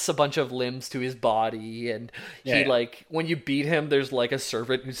grafts a bunch of limbs to his body, and he like when you beat him, there's like a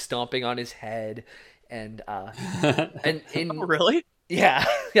servant who's stomping on his head, and and in really. Yeah,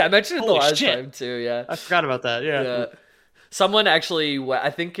 I mentioned it the last time too. Yeah, I forgot about that. Yeah. Someone actually, I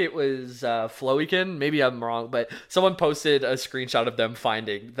think it was Flowykin, maybe I'm wrong, but someone posted a screenshot of them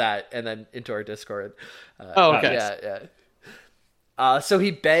finding that and then into our Discord. Okay. Yeah. So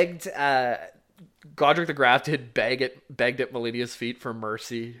he begged, Godric the Grafted begged at Malenia's feet for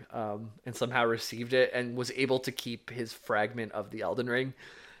mercy, and somehow received it and was able to keep his fragment of the Elden Ring.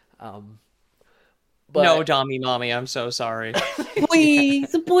 But... No, Dami Mommy, I'm so sorry.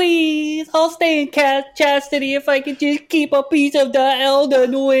 Please, I'll stay in chastity if I could just keep a piece of the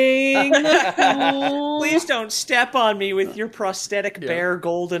Elden Ring. Please don't step on me with your prosthetic bare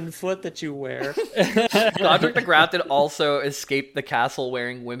golden foot that you wear. Godric the Grafted also escaped the castle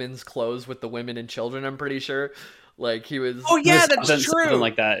wearing women's clothes with the women and children, I'm pretty sure. Like, he was... Oh, yeah, that's true. Something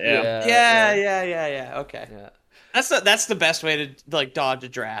like that, Yeah. Okay. Yeah. That's the best way to like dodge a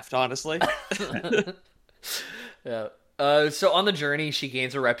draft, honestly. Yeah. So on the journey, she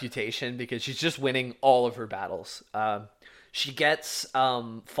gains a reputation because she's just winning all of her battles. She gets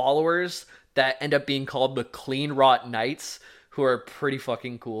followers that end up being called the Clean Rot Knights, who are pretty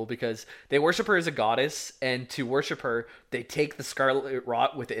fucking cool because they worship her as a goddess, and to worship her, they take the Scarlet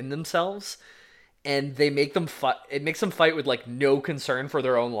Rot within themselves. And they make them fight. It makes them fight with like no concern for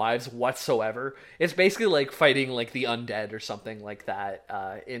their own lives whatsoever. It's basically like fighting like the undead or something like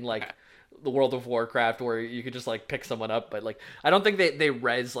that in like the World of Warcraft, where you could just like pick someone up. But like I don't think they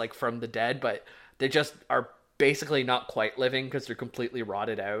res like from the dead, but they just are basically not quite living because they're completely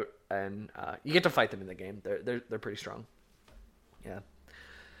rotted out. And you get to fight them in the game. They're pretty strong. Yeah.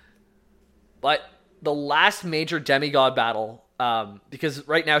 But the last major demigod battle. Because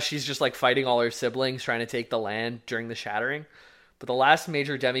right now she's just like fighting all her siblings trying to take the land during the Shattering. But the last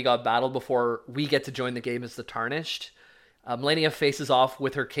major demigod battle before we get to join the game is the Tarnished. Malenia faces off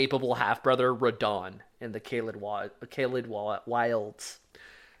with her capable half-brother Radahn in the Caelid Wilds.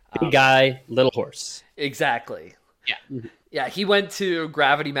 Big guy, little horse. Exactly. Yeah. Yeah, he went to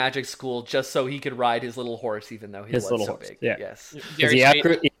Gravity Magic School just so he could ride his little horse, even though he was so big. Yeah. Yes. He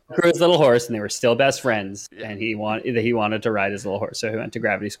outgrew his little horse, and they were still best friends. Yeah. And he wanted to ride his little horse, so he went to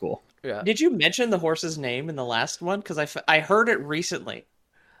Gravity School. Yeah. Did you mention the horse's name in the last one? Because I heard it recently.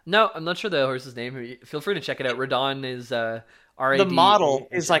 No, I'm not sure the horse's name. Feel free to check it out. Radahn is R-A-D. The model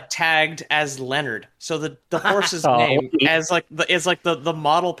is like tagged as Leonard, so the horse's name is like the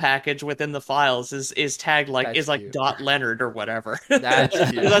model package within the files is tagged like that's is like cute. .Leonard or whatever. That's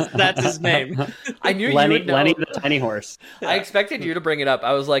cute. that's his name. I knew Lenny, you would know. Lenny the tiny horse. I expected you to bring it up.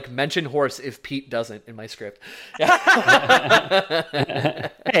 I was like, mention horse if Pete doesn't in my script. Hey,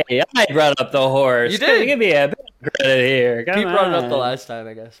 I brought up the horse. You did. Give me a bit of credit here. Pete brought it up the last time,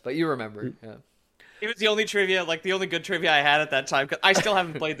 I guess, but you remember. Yeah. It was the only trivia, like the only good trivia I had at that time. Cause I still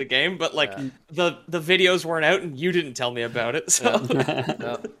haven't played the game, but like the videos weren't out, and you didn't tell me about it. So,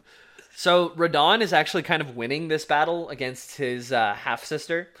 So Radahn is actually kind of winning this battle against his half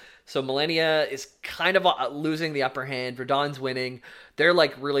sister. So Malenia is kind of losing the upper hand. Radahn's winning. They're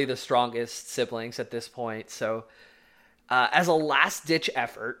like really the strongest siblings at this point. So as a last ditch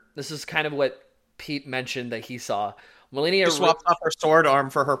effort, this is kind of what Pete mentioned that he saw. Malenia swapped off her sword arm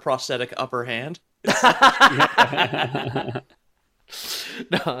for her prosthetic upper hand.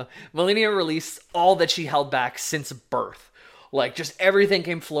 No, Malenia released all that she held back since birth. Like, just everything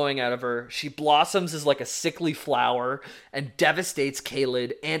came flowing out of her. She blossoms as like a sickly flower and devastates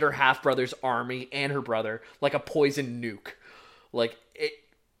Caelid and her half-brother's army and her brother like a poison nuke. Like,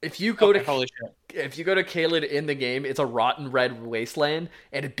 if you go to Caelid in the game, it's a rotten red wasteland,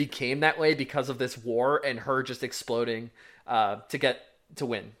 and it became that way because of this war and her just exploding to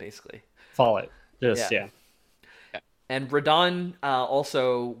win, basically. Fallout. Yeah. And Radahn,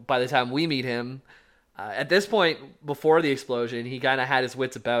 also, by the time we meet him, at this point, before the explosion, he kind of had his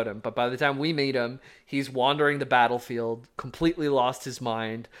wits about him. But by the time we meet him, he's wandering the battlefield, completely lost his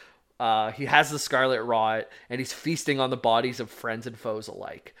mind. He has the Scarlet Rot, and he's feasting on the bodies of friends and foes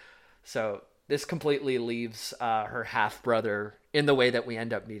alike. So this completely leaves her half-brother in the way that we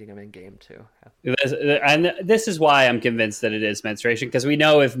end up meeting him in game 2. And this is why I'm convinced that it is menstruation, because we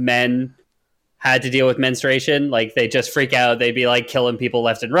know if men had to deal with menstruation, like they just freak out, they'd be like killing people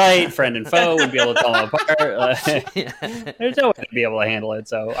left and right, friend and foe, wouldn't be able to tell them apart. There's no way to be able to handle it,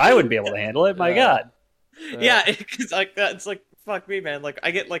 so I wouldn't be able to handle it. My God. Yeah, it's like that. It's like, fuck me, man. Like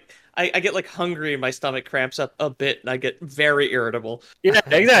I get like hungry and my stomach cramps up a bit, and I get very irritable. Yeah,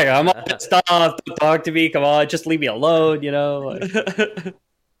 exactly. I'm all pissed off. Don't talk to me. Come on, just leave me alone. You know. Like,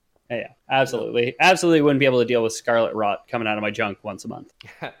 yeah, absolutely wouldn't be able to deal with Scarlet Rot coming out of my junk once a month.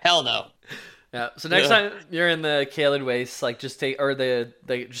 Hell no. Yeah. So next time you're in the Caelid Wastes, like just take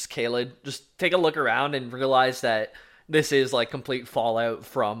Caelid, just take a look around and realize that this is like complete fallout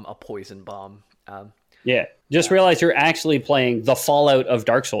from a poison bomb. Realize you're actually playing the Fallout of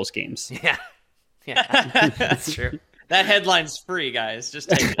Dark Souls games. Yeah, that's true. That headline's free, guys. Just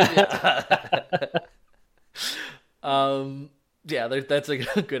take it. Yeah, that's a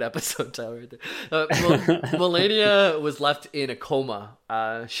good episode title right there. Malenia was left in a coma.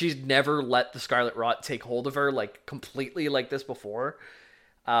 She's never let the Scarlet Rot take hold of her like completely like this before.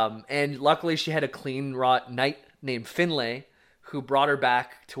 And luckily she had a clean rot knight named Finlay who brought her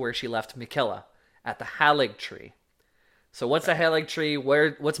back to where she left Miquella at the Halig Tree. So what's the Halig Tree?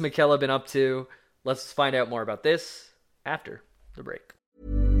 What's Miquella been up to? Let's find out more about this after the break.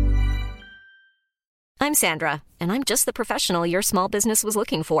 I'm Sandra, and I'm just the professional your small business was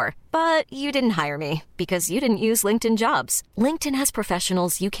looking for. But you didn't hire me because you didn't use LinkedIn Jobs. LinkedIn has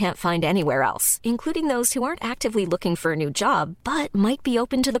professionals you can't find anywhere else, including those who aren't actively looking for a new job, but might be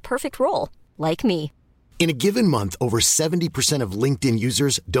open to the perfect role, like me. In a given month, over 70% of LinkedIn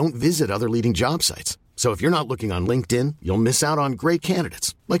users don't visit other leading job sites. So if you're not looking on LinkedIn, you'll miss out on great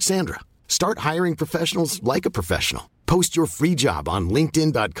candidates like Sandra. Start hiring professionals like a professional. Post your free job on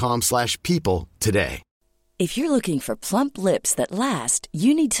linkedin.com/people today. If you're looking for plump lips that last,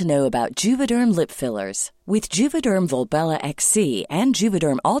 you need to know about Juvederm lip fillers. With Juvederm Volbella XC and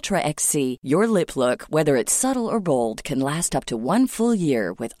Juvederm Ultra XC, your lip look, whether it's subtle or bold, can last up to 1 full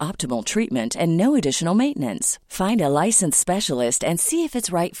year with optimal treatment and no additional maintenance. Find a licensed specialist and see if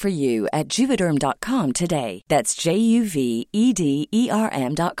it's right for you at Juvederm.com today. That's JUVEDERM.com.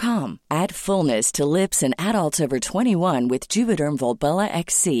 Add fullness to lips in adults over 21 with Juvederm Volbella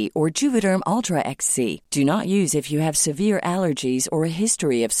XC or Juvederm Ultra XC. Do not use if you have severe allergies or a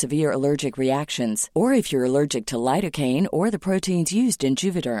history of severe allergic reactions, or if you're allergic to lidocaine or the proteins used in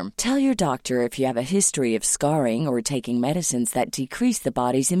Juvederm. Tell your doctor if you have a history of scarring or taking medicines that decrease the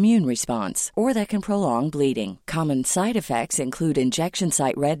body's immune response or that can prolong bleeding. Common side effects include injection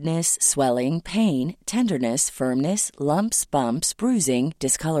site redness, swelling, pain, tenderness, firmness, lumps, bumps, bruising,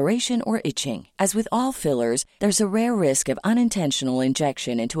 discoloration, or itching. As with all fillers, there's a rare risk of unintentional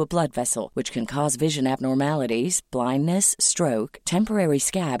injection into a blood vessel, which can cause vision abnormalities, blindness, stroke, temporary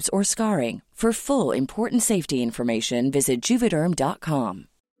scabs, or scarring. For full, important safety information, visit Juvederm.com.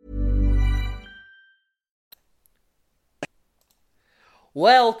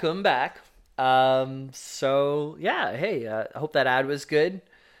 Welcome back. I hope that ad was good.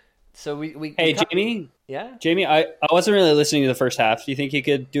 So we Jamie? Yeah? Jamie, I wasn't really listening to the first half. Do you think you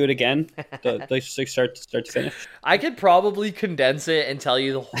could do it again? Like start to finish? I could probably condense it and tell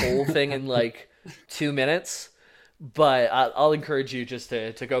you the whole thing in like 2 minutes. but I'll encourage you just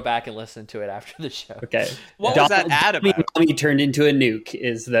to go back and listen to it after the show. Okay. What was that ad about? Mommy turned into a nuke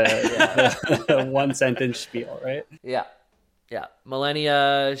is the one sentence spiel, right? Yeah. Yeah,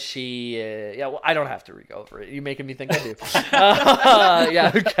 Millennia, well, I don't have to re-go over it. You're making me think I do.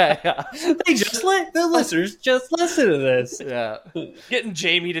 Yeah, okay. Yeah. The listeners just listen to this. Yeah. Getting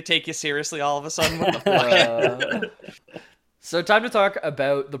Jamie to take you seriously all of a sudden. What the fuck? So time to talk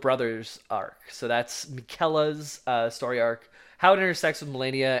about the brothers arc. So that's Miquella's story arc, how it intersects with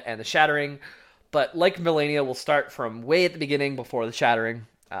Millennia and the Shattering. But like Millennia, we'll start from way at the beginning before the Shattering.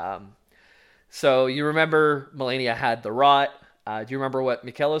 So you remember Millennia had the rot. Do you remember what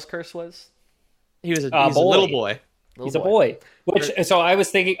Miquella's curse was? He's a little boy. He's a boy. So I was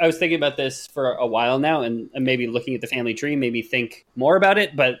thinking about this for a while now, and maybe looking at the family tree made me think more about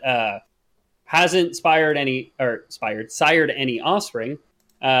it, but hasn't sired any offspring,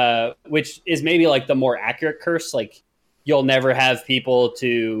 which is maybe like the more accurate curse. Like you'll never have people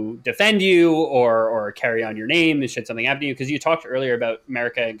to defend you or carry on your name should something happen to you. Because you talked earlier about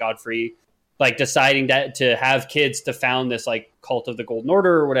Marika and Godfrey like deciding to have kids to found this like cult of the Golden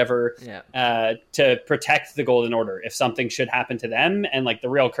Order or whatever, to protect the Golden Order if something should happen to them. And like the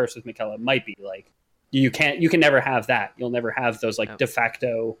real curse with Miquella might be like you can never have that. You'll never have those like de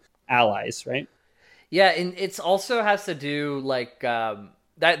facto allies, right? Yeah, and it's also has to do like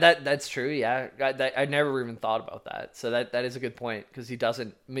that's true. Yeah, I never even thought about that. So that is a good point because he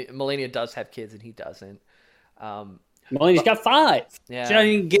doesn't. Millennia does have kids and he doesn't. Millennia's got 5. Yeah, she doesn't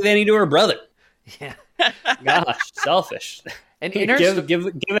even give any to her brother. Yeah. Gosh, selfish. And give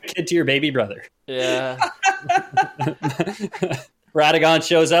a kid to your baby brother. Yeah. Radagon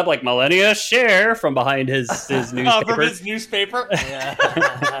shows up like Millennia share from behind his newspaper. From his newspaper.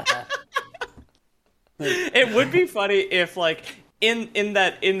 Yeah. It would be funny if like in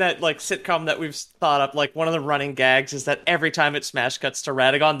that like sitcom that we've thought up, like one of the running gags is that every time it smash cuts to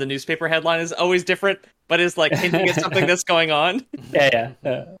Radagon, the newspaper headline is always different, but is like hinting at something that's going on. Yeah.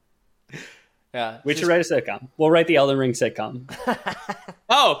 Yeah, we should write a sitcom. We'll write the Elden Ring sitcom.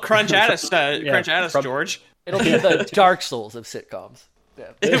 Oh, crunch at us, George. It'll be the Dark Souls of sitcoms.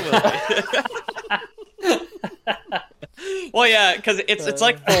 Yeah. It will be. Well, yeah, because it's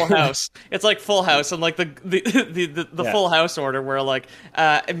like Full House. It's like Full House, and like the Full House order, where like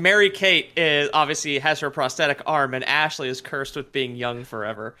Mary Kate is obviously has her prosthetic arm, and Ashley is cursed with being young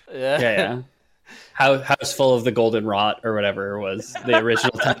forever. Yeah. House Full of the Golden Rot or whatever was the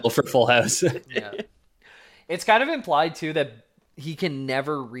original title for Full House. Yeah. It's kind of implied too that he can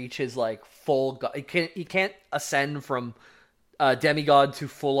never reach his like full god. He can't ascend from demigod to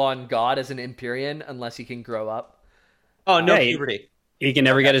full on god as an Empyrean unless he can grow up. Oh no, puberty. He can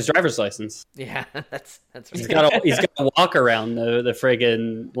never get his driver's license. Yeah, that's right. He's got to walk around the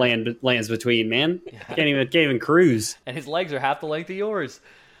friggin' lands between, man. Yeah. Can't even cruise. And his legs are half the length of yours.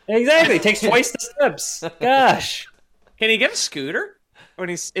 Exactly. It takes twice the steps. Gosh. Can he get a scooter?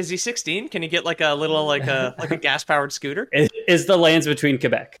 Is he 16? Can he get like a little like a gas powered scooter? Is the lands between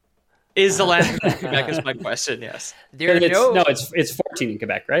Quebec? Is the lands between Quebec is my question? Yes. It's 14 in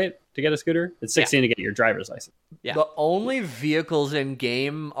Quebec, right? To get a scooter, it's 16 to get your driver's license. Yeah. The only vehicles in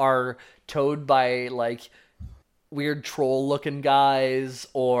game are towed by like weird troll looking guys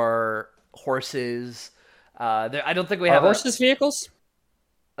or horses. I don't think we have horses vehicles.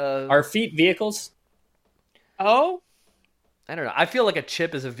 Are feet vehicles? Oh, I don't know. I feel like a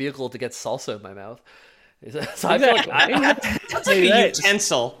chip is a vehicle to get salsa in my mouth. So I feel like it's like a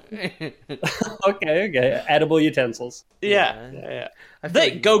utensil. Okay. Edible utensils. Yeah.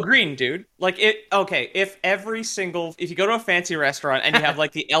 Go green, dude. Like it. Okay, if you go to a fancy restaurant and you have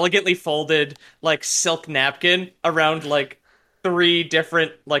like the elegantly folded like silk napkin around like 3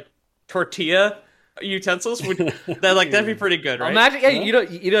 different like tortilla utensils, that'd be pretty good, right? Imagine, you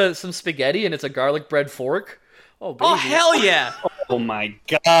eat some spaghetti and it's a garlic bread fork. Oh, baby. Oh hell yeah! Oh my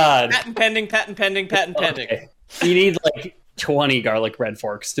god! Patent pending. Okay. You need like 20 garlic bread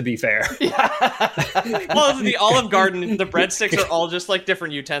forks to be fair. Well, the Olive Garden, the breadsticks are all just like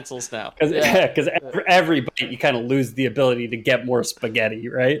different utensils now. Because every bite you kind of lose the ability to get more spaghetti,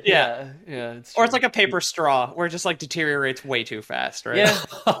 right? Yeah. It's or it's like a paper straw where it just like deteriorates way too fast, right? Yeah.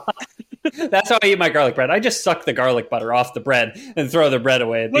 That's how I eat my garlic bread. I just suck the garlic butter off the bread and throw the bread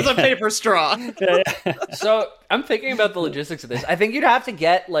away with a paper straw. So I'm thinking about the logistics of this. I think you'd have to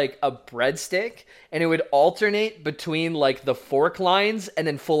get like a breadstick, and it would alternate between like the fork lines and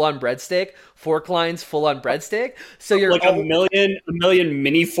then full on breadstick, fork lines, full on breadstick. So you're like a million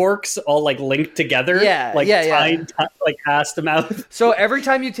mini forks all like linked together. Tied like past the mouth. So every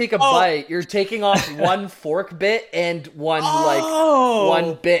time you take a bite, you're taking off one fork bit and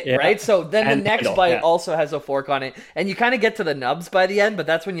one bit, right? So so then the next handle, bite also has a fork on it, and you kind of get to the nubs by the end, but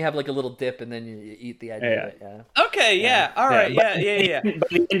that's when you have like a little dip, and then you eat the edge of it. Yeah. Okay. Yeah. All right. Yeah. By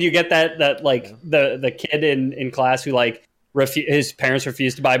the end, you get that like the kid in class who like his parents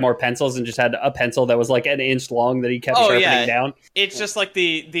refused to buy more pencils and just had a pencil that was like an inch long that he kept sharpening down. It's just like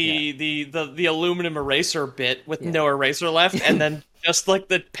the aluminum eraser bit with no eraser left, and then just like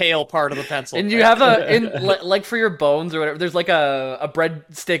the pale part of the pencil. And you have like for your bones or whatever, there's like a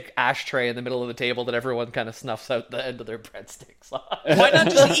breadstick ashtray in the middle of the table that everyone kind of snuffs out the end of their breadsticks. Why not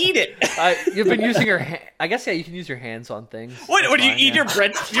just eat it? You've been using your I guess you can use your hands on things. What do you eat your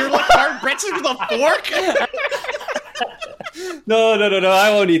bread? You're like breadsticks with a fork? No, I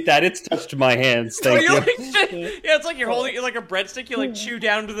won't eat that. It's touched my hands. Thank you. It's like you're holding it like a breadstick. You like chew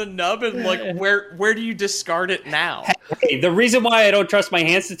down to the nub, and like where do you discard it now? Hey, the reason why I don't trust my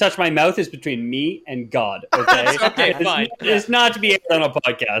hands to touch my mouth is between me and God. Okay, okay, fine. It's not to be aired on a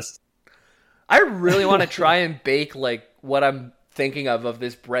podcast. I really want to try and bake like what I'm thinking of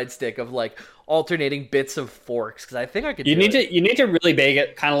this breadstick of like alternating bits of forks, because I think I could. You need to really bake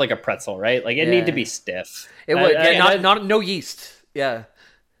it kind of like a pretzel, right? Like it need to be stiff. It would not no yeast. Yeah.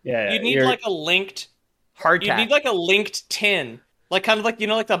 You need like a linked hardtack. You need like a linked tin, like kind of like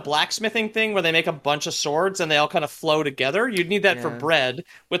like the blacksmithing thing where they make a bunch of swords and they all kind of flow together. You'd need that for bread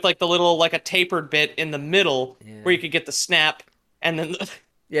with like the little like a tapered bit in the middle where you could get the snap and then.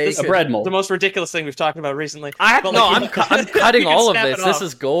 This is a bread mold. The most ridiculous thing we've talked about recently. I'm cutting all of this. This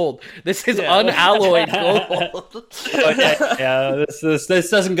is gold. This is unalloyed gold. Okay, this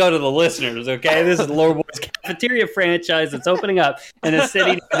doesn't go to the listeners, okay? This is the Lore Boys Cafeteria franchise that's opening up in a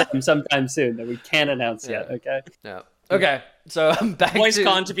city near them sometime soon that we can't announce yet, okay? Yeah. Okay, so I'm back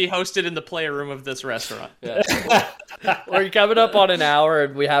VoiceCon to be hosted in the playroom of this restaurant. Yeah. We're coming up on an hour,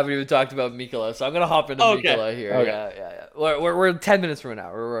 and we haven't even talked about Mikula, so I'm going to hop into Mikula here. Okay. Yeah. We're 10 minutes from an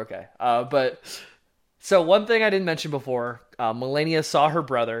hour. We're okay. But so one thing I didn't mention before, Malenia saw her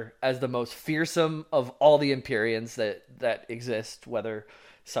brother as the most fearsome of all the Empyreans that exist, whether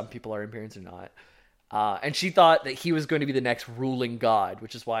some people are Empyreans or not. And she thought that he was going to be the next ruling god,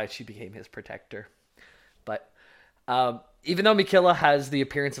 which is why she became his protector. But even though Mikula has the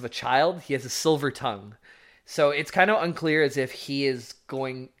appearance of a child, he has a silver tongue. So it's kind of unclear as if he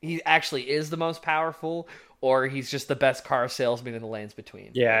actually is the most powerful, or he's just the best car salesman in the lands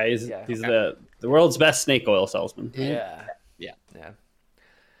between. Yeah, he's the world's best snake oil salesman. Yeah.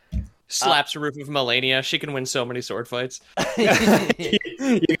 Slaps the roof of Malenia. She can win so many sword fights. You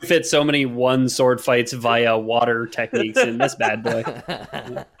can fit so many one sword fights via water techniques in this bad boy.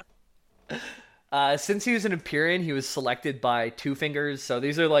 Since he was an Empyrean, he was selected by Two Fingers. So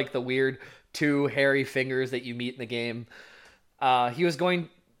these are like the weird two hairy fingers that you meet in the game. He was going...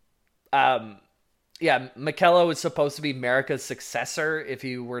 Mikela was supposed to be Marika's successor if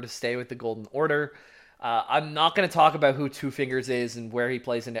he were to stay with the Golden Order. I'm not going to talk about who Two Fingers is and where he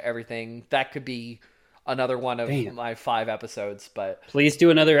plays into everything. That could be another one of my 5 episodes. But please do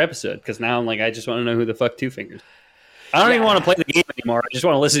another episode, because now I'm like, I just want to know who the fuck Two Fingers. I don't even want to play the game anymore. I just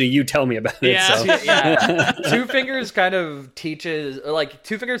want to listen to you tell me about it. Yeah. Two Fingers kind of teaches, like,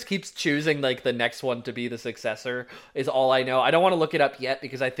 Two Fingers keeps choosing, like, the next one to be the successor, is all I know. I don't want to look it up yet,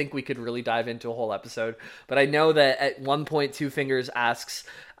 because I think we could really dive into a whole episode. But I know that at one point, Two Fingers asks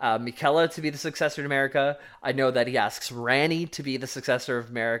Mikela to be the successor to Marika. I know that he asks Ranni to be the successor of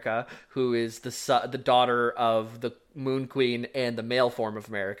Marika, who is the daughter of the Moon Queen and the male form of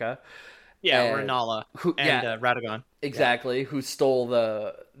Marika. Yeah, Rennala and Radagon. Exactly, who stole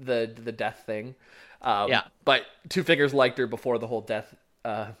the death thing. But Two Fingers liked her before the whole death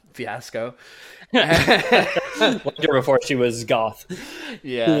fiasco. Liked her before she was goth.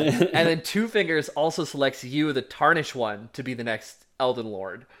 Yeah, and then Two Fingers also selects you, the Tarnished One, to be the next Elden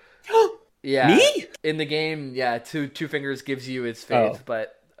Lord. Yeah, me? In the game, Two Fingers gives you its faith,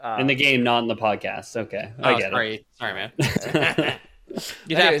 but in the game, not in the podcast. Okay, I get it. Sorry, man.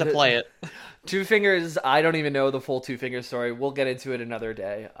 You'd have to play it. Two Fingers, I don't even know the full Two Fingers story. We'll get into it another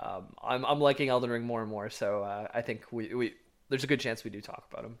day. I'm liking Elden Ring more and more, so I think we there's a good chance we do talk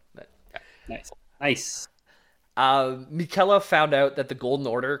about him. But, Nice. Mikela found out that the Golden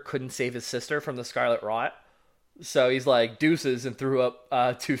Order couldn't save his sister from the Scarlet Rot, so he's like, deuces, and threw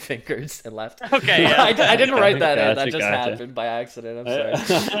up Two Fingers and left. Okay, yeah. I didn't write that in. That just happened by accident. I'm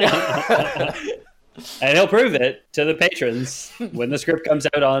sorry. And he'll prove it to the patrons when the script comes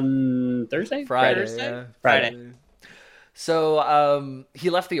out on Thursday? Friday. So he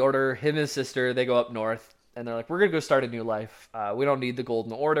left the Order. Him and his sister, they go up north, and they're like, we're going to go start a new life. We don't need the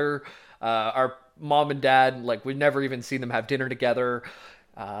Golden Order. Our mom and dad, like, we've never even seen them have dinner together.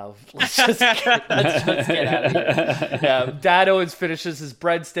 Let's just get out of here. Yeah, Dad always finishes his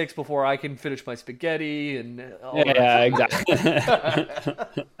breadsticks before I can finish my spaghetti and all that. Exactly.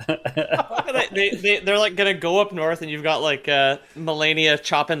 They're like gonna go up north, and you've got like Melania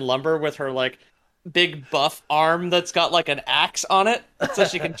chopping lumber with her like big buff arm that's got like an axe on it, so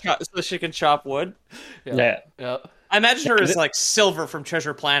she can chop wood. Yeah. I imagine her as like Silver from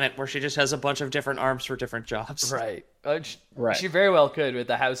Treasure Planet, where she just has a bunch of different arms for different jobs. Right. Right. She very well could with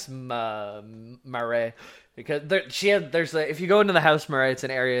the House Marais. Because if you go into the House Marais, it's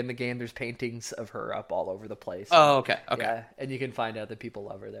an area in the game, there's paintings of her up all over the place. Oh, okay. Yeah, and you can find out that people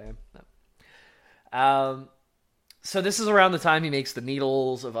love her there. So this is around the time he makes the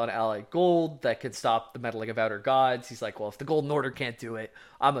needles of unalloyed gold that can stop the meddling of outer gods. He's like, well, if the Golden Order can't do it,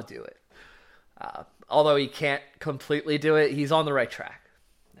 I'm going to do it. Although he can't completely do it, he's on the right track.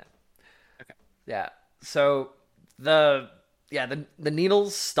 Yeah. Okay. Yeah. So the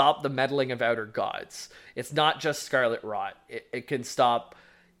needles stop the meddling of outer gods. It's not just Scarlet Rot. It can stop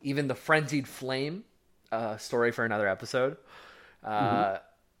even the Frenzied Flame. Story for another episode. But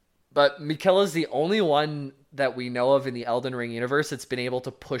Miquella's the only one that we know of in the Elden Ring universe that's been able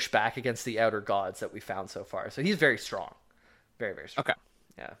to push back against the outer gods that we found so far. So he's very strong. Very, very strong. Okay.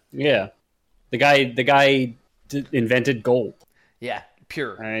 Yeah. Yeah. The guy invented gold. Yeah,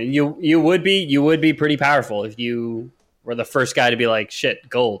 pure. You would be pretty powerful if you were the first guy to be like, shit,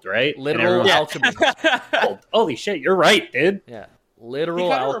 gold, right? Literal alchemy. Gold. Holy shit, you're right, dude. Yeah, literal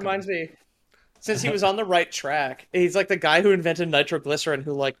He kind of alchemy. reminds me, since he was on the right track, he's like the guy who invented nitroglycerin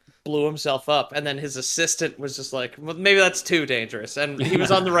who like blew himself up, and then his assistant was just like, well, maybe that's too dangerous, and he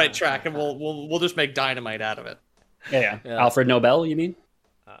was on the right track, and we'll just make dynamite out of it. Yeah. Alfred Nobel, you mean?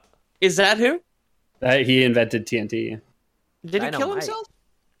 Is that who? He invented TNT. Did he kill himself?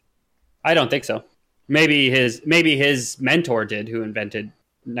 I don't think so. Maybe his mentor did, who invented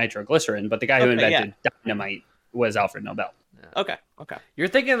nitroglycerin, but the guy who invented dynamite was Alfred Nobel. Okay. You're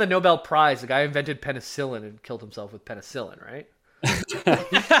thinking of the Nobel Prize. The guy who invented penicillin and killed himself with penicillin, right?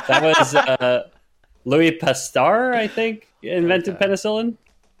 That was Louis Pasteur, I think, invented penicillin.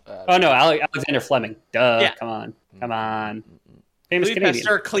 Oh no, Alexander Fleming. Duh. Yeah. Come on. Famous Louis Canadian.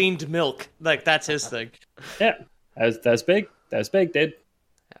 Pasteur cleaned milk. Like, that's his thing. Yeah, that was big. That was big, dude.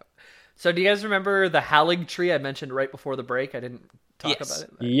 So do you guys remember the Halig tree I mentioned right before the break? I didn't talk about it.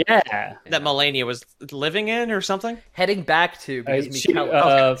 Yeah. That Melania was living in or something? Heading back to because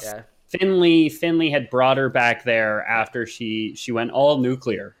Miquella. Finley had brought her back there after she went all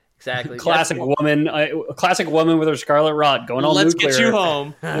nuclear. Exactly. Classic woman with her Scarlet Rot going all Let's nuclear. Let's get you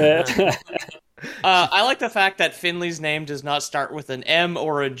home. I like the fact that Finley's name does not start with an M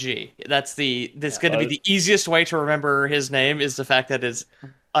or a G. That's going to be the easiest way to remember his name is the fact that it's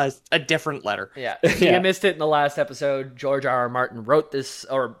a different letter. Yeah. If you missed it in the last episode, George R.R. Martin wrote this,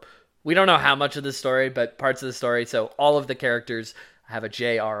 or we don't know how much of the story, but parts of the story. So all of the characters have a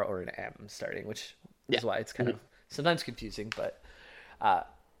J, R, or an M starting, which is why it's kind of sometimes confusing. But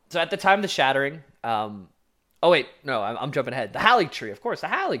so at the time of the Shattering, I'm jumping ahead. The Halig tree, of course, the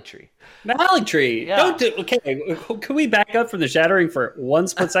Halig tree. The Halig tree. Yeah. Okay, can we back up from the Shattering for one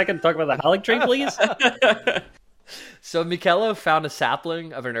split second and talk about the Halig tree, please? So Miquella found a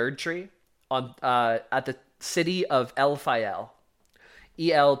sapling of an Erd tree at the city of El Fayel.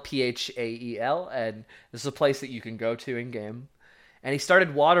 Elphael, and this is a place that you can go to in game. And he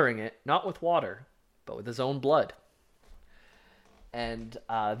started watering it, not with water, but with his own blood. And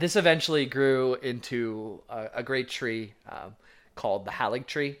this eventually grew into a great tree called the Halig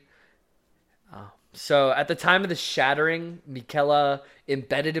tree. So at the time of the Shattering, Miquella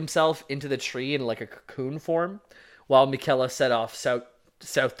embedded himself into the tree in like a cocoon form, while Miquella set off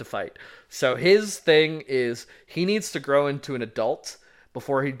south to fight. So his thing is he needs to grow into an adult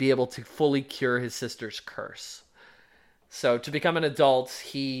before he'd be able to fully cure his sister's curse. So to become an adult,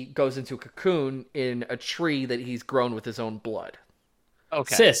 he goes into a cocoon in a tree that he's grown with his own blood.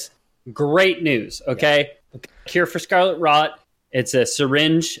 Okay. Sis, great news, okay? Yeah. Cure for Scarlet Rot. It's a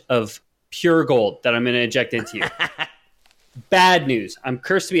syringe of pure gold that I'm going to inject into you. Bad news. I'm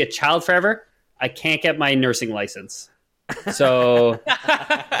cursed to be a child forever. I can't get my nursing license. So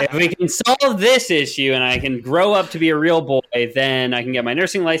if we can solve this issue and I can grow up to be a real boy, then I can get my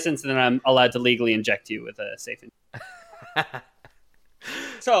nursing license and then I'm allowed to legally inject you with a safe injection.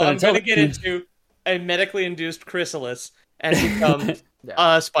 So I'm going to get into a medically induced chrysalis and become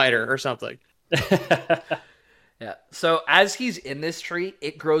a spider or something. Yeah. So as he's in this tree,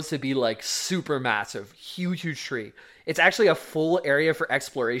 it grows to be like super massive, huge tree. It's actually a full area for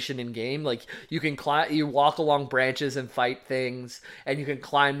exploration in game. Like you can you walk along branches and fight things, and you can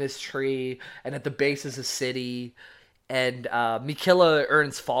climb this tree. And at the base is a city, And Mikilla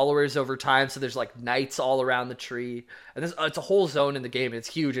earns followers over time, so there's like knights all around the tree. And it's a whole zone in the game, and it's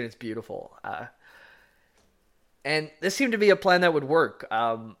huge and it's beautiful. And this seemed to be a plan that would work.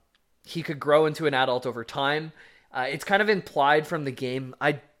 He could grow into an adult over time. It's kind of implied from the game.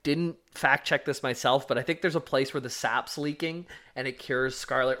 I didn't fact check this myself, but I think there's a place where the sap's leaking and it cures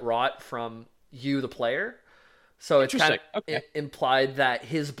scarlet rot from you, the player. So it's kind of implied that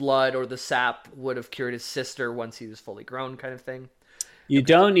his blood or the sap would have cured his sister once he was fully grown, kind of thing. You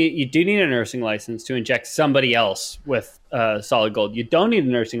do need a nursing license to inject somebody else with solid gold. You don't need a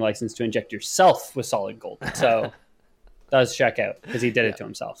nursing license to inject yourself with solid gold. So does check out because he did it to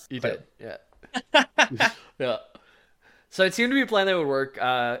himself. He did, yeah. Yeah. So it seemed to be a plan that would work,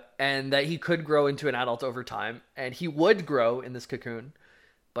 and that he could grow into an adult over time, and he would grow in this cocoon.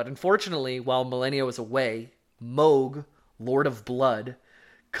 But unfortunately, while Malenia was away, Mohg, Lord of Blood,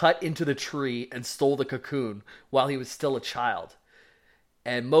 cut into the tree and stole the cocoon while he was still a child.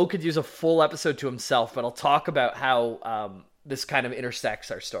 And Mohg could use a full episode to himself, but I'll talk about how this kind of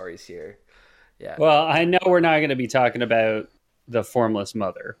intersects our stories here. Yeah. Well, I know we're not going to be talking about the formless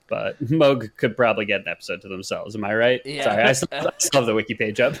mother, but Mohg could probably get an episode to themselves. Am I right? Yeah. Sorry, I still have the wiki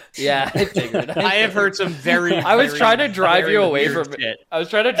page up. Yeah, I figured. I have heard some I was trying to drive you away from it. it. I was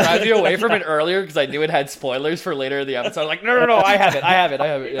trying to drive you away from it earlier because I knew it had spoilers for later in the episode. I was like, no, I have it.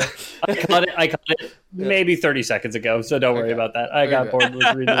 Yeah. I caught it maybe 30 seconds ago, so don't worry about that. I got bored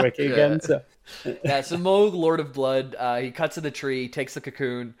with reading the wiki again. So Mohg, Lord of Blood, he cuts to the tree, takes the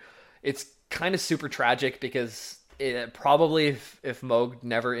cocoon. It's kind of super tragic because probably if Mohg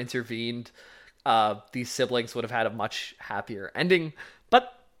never intervened, these siblings would have had a much happier ending,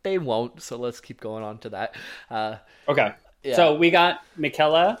 but they won't, so let's keep going on to that. Okay. Yeah. So we got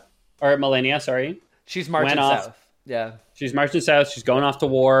Malenia, sorry. She's marching south. Yeah. She's marching south. She's going off to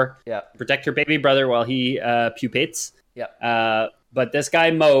war. Yeah. Protect her baby brother while he pupates. Yeah. But this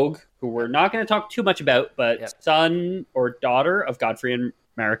guy, Mohg, who we're not going to talk too much about, but son or daughter of Godfrey and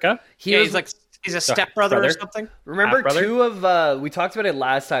Marika. He's a stepbrother or something. Remember, two of we talked about it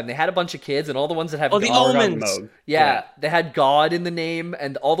last time. They had a bunch of kids, and all the ones that have the omens. Yeah, they had God in the name,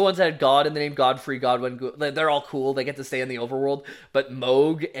 and all the ones that had God in the name, Godfrey, Godwin, they're all cool. They get to stay in the overworld. But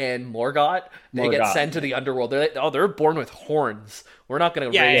Mohg and Morgott, they get sent to the underworld. They're born with horns. We're not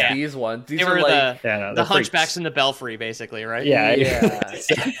going to raise these ones. These are like the hunchbacks in the belfry, basically, right? Yeah.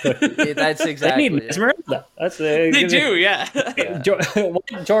 That's exactly. They need Esmeralda. They do, yeah.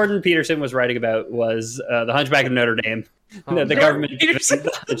 What Jordan Peterson was writing about was the Hunchback of Notre Dame. The government Peterson.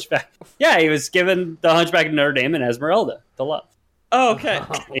 The Hunchback. Yeah, he was given the Hunchback of Notre Dame and Esmeralda to love. Oh, okay.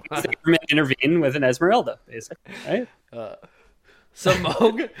 The government intervened with an Esmeralda, basically, right? So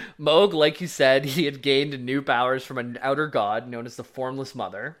Mohg, like you said, he had gained new powers from an outer god known as the Formless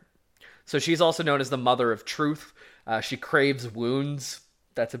Mother. So she's also known as the Mother of Truth. She craves wounds.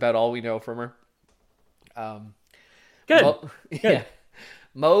 That's about all we know from her. Good. Yeah.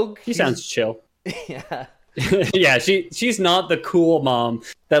 Mohg. She sounds chill. Yeah. Yeah, she's not the cool mom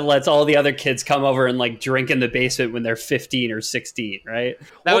that lets all the other kids come over and like drink in the basement when they're 15 or 16, right?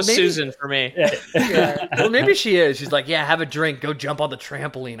 That was Susan for me. Yeah. Well, maybe she is. She's like, yeah, have a drink, go jump on the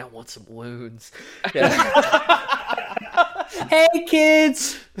trampoline. I want some wounds. Yeah. Hey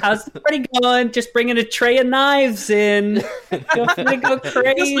kids, how's the party going? Just bringing a tray of knives in. Feel free to go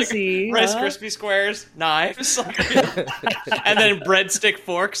crazy. Rice Krispie squares, knives, and then breadstick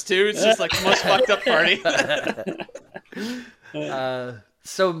forks too. It's just like the most fucked up party.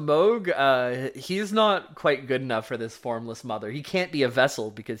 So Mohg, he's not quite good enough for this Formless Mother. He can't be a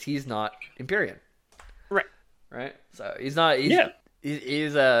vessel because he's not Empyrean. Right. So he's not.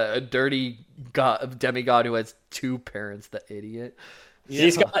 He's a dirty demigod who has two parents. The idiot. Yeah.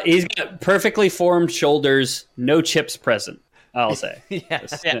 He's got perfectly formed shoulders, no chips present. I'll say.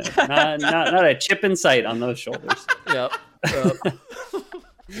 Not a chip in sight on those shoulders. Yep.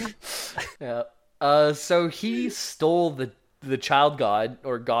 So he stole the child god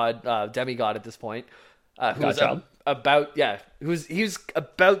or god demigod at this point, who was he was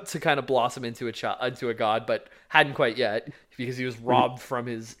about to kind of blossom into a god, but hadn't quite yet because he was robbed from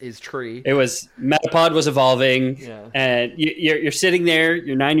his tree. It was Metapod was evolving, and you're sitting there.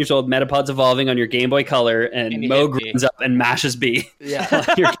 You're 9 years old. Metapod's evolving on your Game Boy Color, and Mohg runs up and mashes B. Yeah,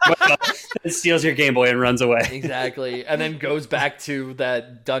 and steals your Game Boy and runs away. Exactly, and then goes back to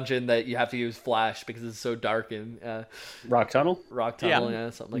that dungeon that you have to use Flash because it's so dark and Rock Tunnel,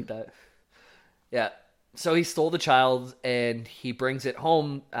 something like that. Yeah. So he stole the child and he brings it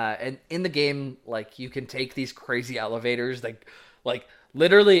home. And in the game, like, you can take these crazy elevators, like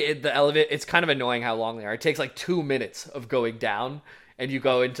literally the elevator. It's kind of annoying how long they are. It takes like 2 minutes of going down, and you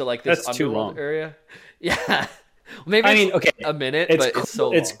go into like this underworld area. Yeah. Maybe I mean, okay, a minute, it's but cool. it's so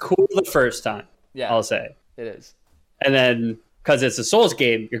long. It's cool the first time. Yeah, I'll say it is. And then because it's a Souls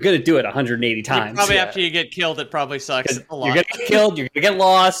game, you're going to do it 180 times. Probably after you get killed, it probably sucks a lot. You're going to get killed. You're going to get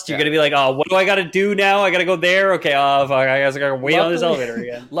lost. You're going to be like, oh, what do I got to do now? I got to go there. Okay, oh fuck, I guess I got to wait on this elevator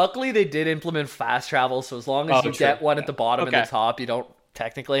again. Luckily, they did implement fast travel, so as long as you get one at the bottom and the top, you don't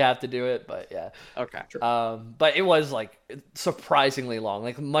technically have to do it. But yeah, okay. But it was like surprisingly long,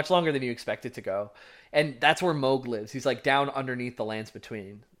 like much longer than you expect it to go. And that's where Mohg lives. He's like down underneath the lands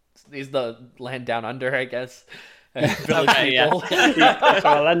between. He's the land down under, I guess. Okay,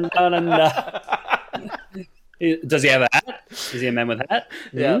 Does he have a hat? Is he a man with a hat?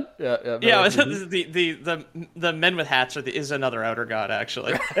 Yeah. The men with hats is another outer god,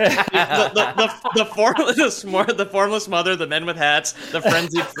 actually. the formless mother, the men with hats, the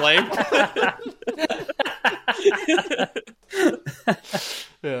frenzied flame.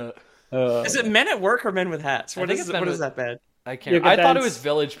 Yeah. Is it men at work or men with hats? What is that bad? I can't. I thought it was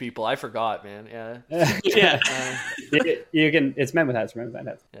village people. I forgot, man. Yeah. Yeah. You can. It's men with hats. Men with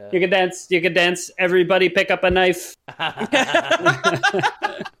hats. Yeah. You can dance. You can dance. Everybody, pick up a knife.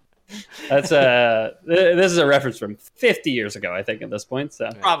 This is a reference from 50 years ago, I think, at this point. So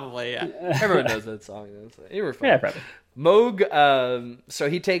probably, yeah. Everyone knows that song. You were fun. Yeah, probably. Mohg.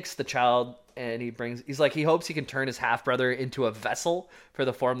 So he takes the child and he hopes he can turn his half brother into a vessel for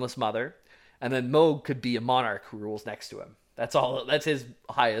the formless mother, and then Mohg could be a monarch who rules next to him. That's all. That's his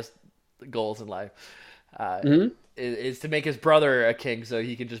highest goals in life. Is to make his brother a king, so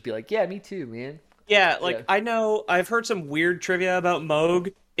he can just be like, yeah, me too, man. Yeah, I know I've heard some weird trivia about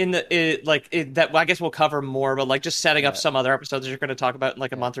Mohg that I guess we'll cover more, but like just setting up some other episodes that you're going to talk about in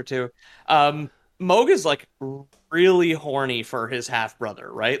like a month or two. Mohg is like really horny for his half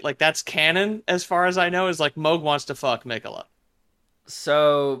brother, right? Like that's canon as far as I know. Is like Mohg wants to fuck Miquella.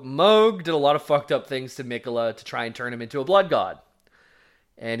 So Mohg did a lot of fucked up things to Miquella to try and turn him into a blood god,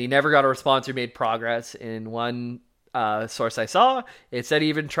 and he never got a response or made progress. In one source I saw, it said he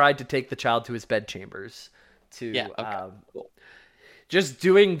even tried to take the child to his bedchambers just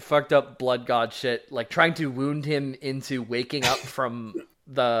doing fucked up blood god shit, like trying to wound him into waking up from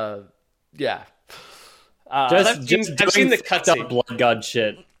the I've seen the cutscene. Blood god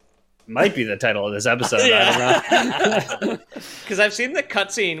shit might be the title of this episode. Yeah. I don't know. Because I've seen the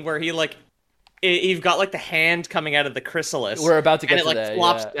cutscene where you've got like the hand coming out of the chrysalis. We're about to get to that. And it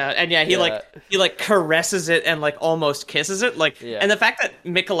flops down. And he caresses it and like almost kisses it. And the fact that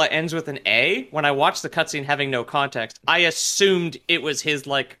Miquella ends with an A, when I watched the cutscene having no context, I assumed it was his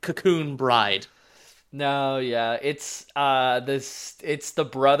like cocoon bride. No, yeah, it's the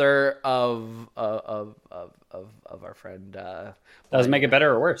brother of our friend. Does it make it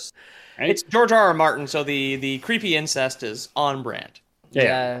better or worse? Right? It's George R.R. Martin, so the creepy incest is on brand.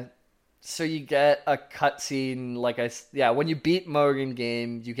 Yeah. So you get a cutscene, when you beat Mohg in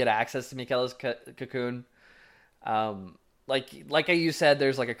game, you get access to Miquella's cocoon. Like you said,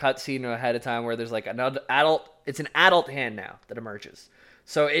 there's like a cutscene ahead of time where there's like an adult hand now that emerges.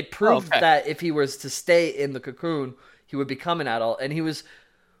 So it proved that if he was to stay in the cocoon, he would become an adult. And he was,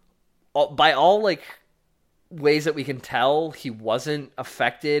 by all like ways that we can tell, he wasn't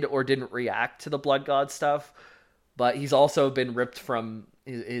affected or didn't react to the blood god stuff. But he's also been ripped from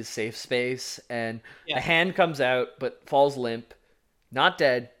his safe space, and a hand comes out but falls limp, not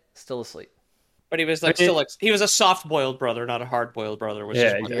dead, still asleep. But he was he was a soft-boiled brother, not a hard-boiled brother, which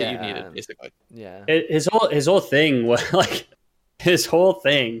is what you needed, basically. Yeah. His whole thing was his whole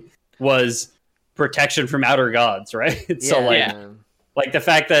thing was protection from outer gods, right? Like the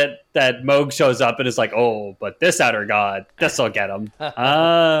fact that Mohg shows up and is like, oh, but this outer god, this'll get him.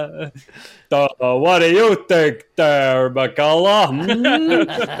 What do you think there, Miquella?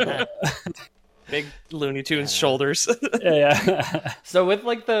 Big Looney Tunes shoulders. Yeah. So with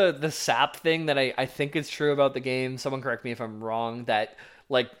like the sap thing that I think is true about the game, someone correct me if I'm wrong, that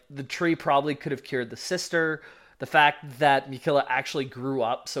like the tree probably could have cured the sister. The fact that Miquella actually grew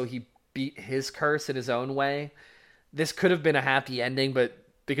up, so he beat his curse in his own way. This could have been a happy ending, but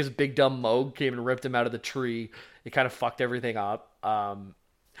because big dumb Mohg came and ripped him out of the tree, it kind of fucked everything up.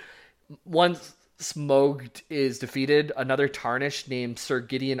 Once Mohg is defeated, another Tarnished named Sir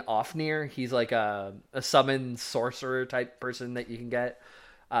Gideon Ofnir, he's like a summon sorcerer type person that you can get,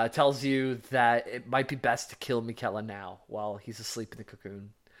 tells you that it might be best to kill Miquella now while he's asleep in the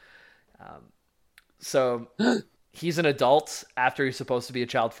cocoon. So he's an adult after he's supposed to be a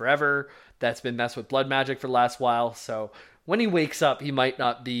child forever that's been messed with blood magic for the last while. So when he wakes up, he might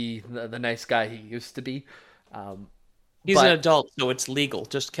not be the nice guy he used to be. He's an adult, so it's legal.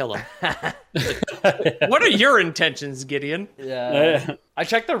 Just kill him. What are your intentions, Gideon? Yeah. I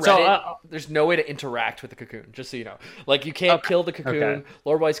checked the Reddit. So, there's no way to interact with the cocoon, just so you know. Like, you can't kill the cocoon. Okay.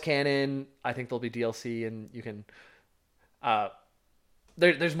 Lore Boys canon, I think there'll be DLC, and you can...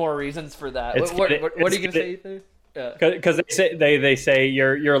 there's more reasons for that. What are you going to say, Ethan? Because they say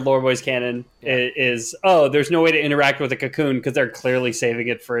your Lore Boys canon is there's no way to interact with a cocoon because they're clearly saving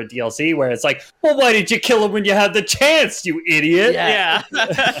it for a DLC where it's like, well, why did you kill him when you had the chance, you idiot? Yeah.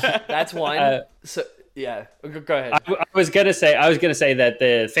 That's one. So yeah, go ahead. I was gonna say that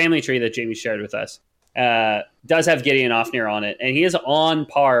the family tree that Jamie shared with us does have Gideon Ofnir on it, and he is on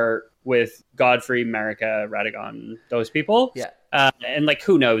par with Godfrey, Marika, Radagon, those people. Yeah. And like,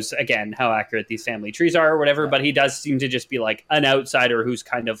 who knows, again, how accurate these family trees are or whatever, but he does seem to just be like an outsider who's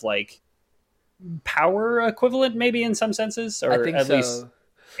kind of like power equivalent, maybe in some senses, or at least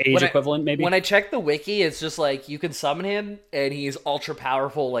age equivalent, maybe. When I check the wiki, it's just like you can summon him and he's ultra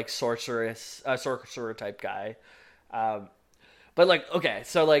powerful, like sorcerer type guy. But like, okay,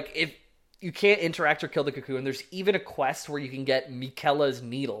 so like if you can't interact or kill the cocoon, there's even a quest where you can get Miquella's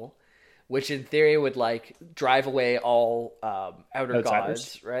needle, which in theory would like drive away all outer Outsiders.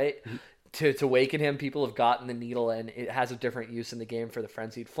 Gods, right? Mm-hmm. To awaken him, people have gotten the needle, and it has a different use in the game for the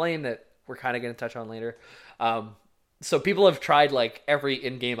Frenzied Flame that we're kind of going to touch on later. So people have tried like every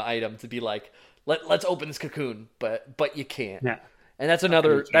in-game item to be like, let's open this cocoon, but you can't. Yeah. And that's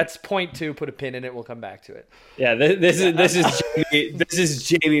another. That's point 2. Put a pin in it. We'll come back to it. Yeah, this is Jamie, this is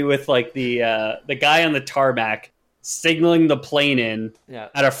Jamie with like the guy on the tarmac signaling the plane in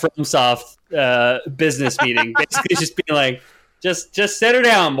at a FromSoft business meeting, basically just being like, just set her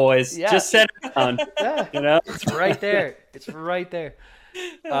down, boys. Yeah. Just set her down. Yeah. You know, it's right there. It's right there.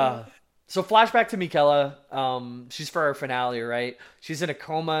 So flashback to Miquella. She's for our finale, right? She's in a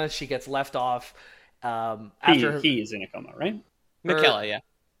coma. She gets left off. He is in a coma, right? Miquella, yeah.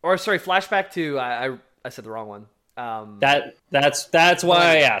 Or sorry, flashback to I said the wrong one. That's why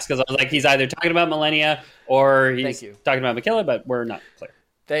I asked, because I was like, he's either talking about Millennia or he's talking about Miquella, but we're not clear.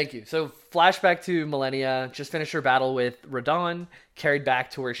 Thank you. So flashback to Millennia, just finished her battle with Radahn, carried back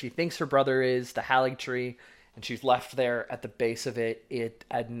to where she thinks her brother is, the Halig Tree, and she's left there at the base of it.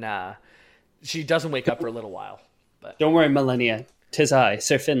 She doesn't wake up for a little while. But don't worry, Millennia. 'Tis I,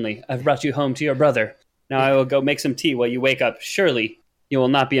 Sir Finley. I've brought you home to your brother. Now I will go make some tea while you wake up. Surely you will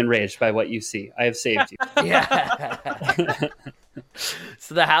not be enraged by what you see. I have saved you. Yeah.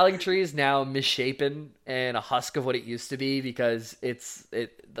 So the Halig Tree is now misshapen and a husk of what it used to be because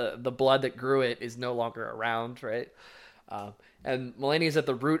the blood that grew it is no longer around, right? And Millennia is at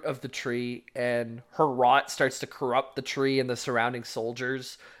the root of the tree, and her rot starts to corrupt the tree and the surrounding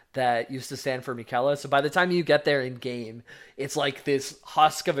soldiers that used to stand for Miquella. So by the time you get there in game, it's like this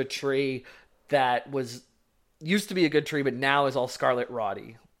husk of a tree that used to be a good tree, but now is all scarlet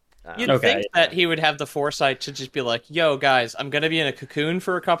rotty. You'd think that he would have the foresight to just be like, yo, guys, I'm going to be in a cocoon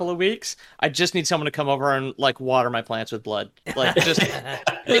for a couple of weeks. I just need someone to come over and like water my plants with blood. Like just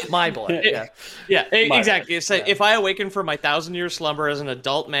my blood. Yeah, exactly. So if I awaken from my 1,000-year slumber as an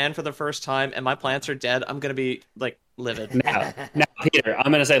adult man for the first time and my plants are dead, I'm going to be like livid. Now, Peter,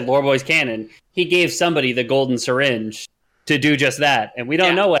 I'm going to say Lore Boys canon. He gave somebody the golden syringe to do just that. And we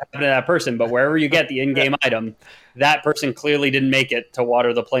don't know what happened to that person, but wherever you get the in-game item, that person clearly didn't make it to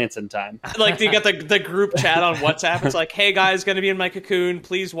water the plants in time. Like, you got the group chat on WhatsApp. It's like, hey, guys, going to be in my cocoon.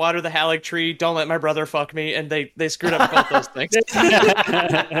 Please water the Halig Tree. Don't let my brother fuck me. And they screwed up both those things.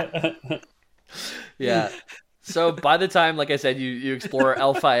 Yeah. So by the time, like I said, you explore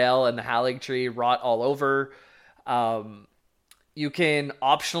Elphael and the Halig Tree, rot all over. You can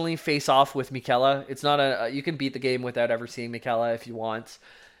optionally face off with Miquella. It's not you can beat the game without ever seeing Miquella if you want.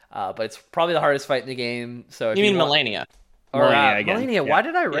 But it's probably the hardest fight in the game. So if you mean Millennia? Or Millennia. Why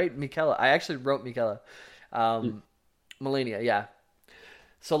did I write Miquella? I actually wrote Miquella. Millennia, yeah.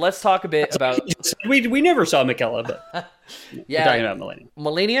 So let's talk a bit about... We never saw Miquella, but yeah, we're talking about Millennia.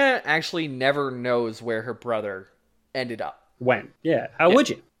 Millennia actually never knows where her brother ended up. When? Yeah. How would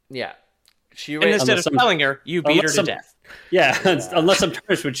you? Yeah. And instead of telling her, you beat her to death. Yeah, unless some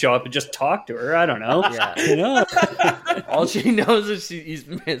tourist would show up and just talk to her. I don't know. Yeah. You know? All she knows is he's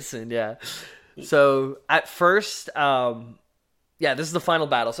missing, yeah. So, at first, this is the final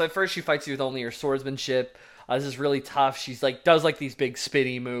battle. So, at first, she fights you with only her swordsmanship. This is really tough. She's does these big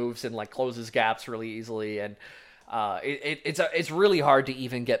spinny moves and closes gaps really easily. And it's really hard to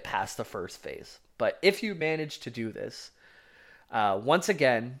even get past the first phase. But if you manage to do this, once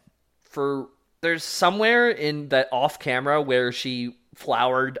again, there's somewhere in that off camera where she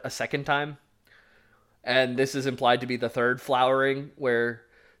flowered a second time. And this is implied to be the third flowering, where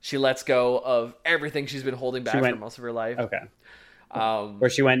She lets go of everything she's been holding back for most of her life. Okay. Where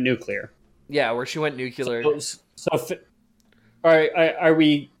she went nuclear. Yeah, where she went nuclear. Are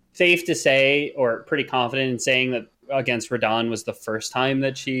we safe to say, or pretty confident in saying, that against Radahn was the first time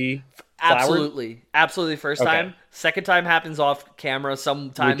that she flowered? Absolutely first time. Second time happens off camera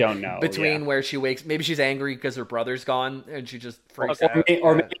sometime. We don't know. Between where she wakes. Maybe she's angry because her brother's gone and she just freaks out.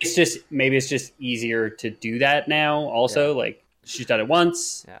 Or maybe it's just easier to do that now also. Like, she's done it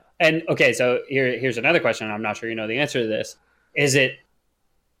once. Yeah. And okay, so here's another question. I'm not sure you know the answer to this. Is it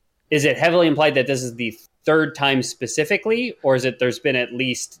heavily implied that this is the third time specifically, or is it there's been at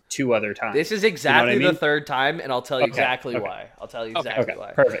least 2 other times? This is exactly the third time, and I'll tell you exactly why. I'll tell you exactly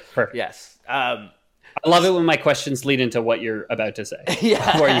why. Perfect. Yes. I love it when my questions lead into what you're about to say.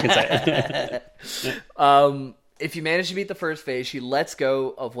 Yeah. Before you can say it. If you manage to beat the first phase, she lets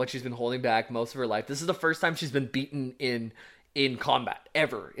go of what she's been holding back most of her life. This is the first time she's been beaten in combat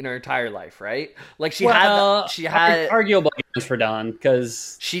ever in her entire life, right? Like she had arguable against Radahn,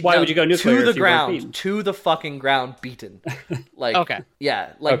 because why would you go nuclear to the ground, to the fucking ground, beaten? Like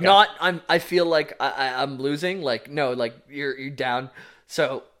not. I feel like I'm losing. Like no, like you're down.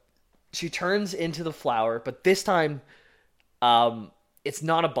 So she turns into the flower, but this time, it's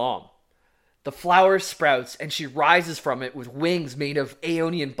not a bomb. The flower sprouts, and she rises from it with wings made of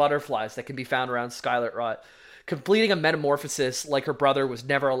Aeonian butterflies that can be found around Scarlet Rot, completing a metamorphosis like her brother was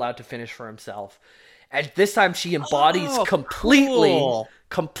never allowed to finish for himself. And this time she embodies completely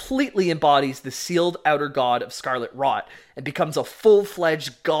embodies the sealed outer god of Scarlet Rot and becomes a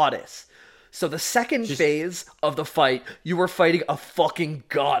full-fledged goddess. So the second phase of the fight, you were fighting a fucking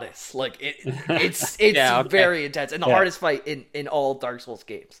goddess. Like it's very intense, and the hardest fight in all Dark Souls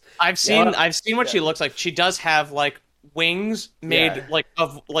games. I've seen what she looks like. She does have like wings made like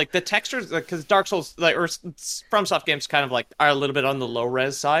of like the textures, because Dark Souls or FromSoft games kind of like are a little bit on the low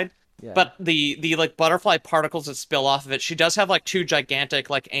res side. Yeah. But the like butterfly particles that spill off of it, she does have like 2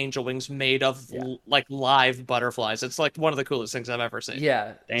 gigantic like angel wings made of like live butterflies. It's like one of the coolest things I've ever seen.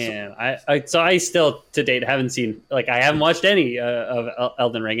 Yeah. Damn. So I still to date haven't seen, like, I haven't watched any of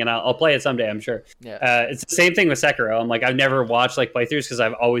Elden Ring, and I'll play it someday, I'm sure. Yeah. It's the same thing with Sekiro. I'm like, I've never watched like playthroughs because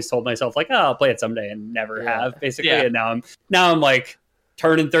I've always told myself like, oh, I'll play it someday, and never have, basically. Yeah. And now I'm like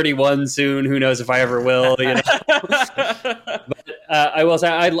turning 31 soon. Who knows if I ever will, you know? But I will say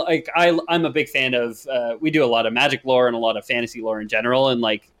I'm a big fan of we do a lot of magic lore and a lot of fantasy lore in general, and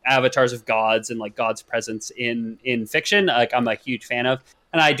like avatars of gods and like God's presence in fiction. Like, I'm a huge fan of,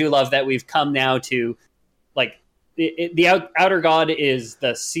 and I do love that we've come now to like the outer god is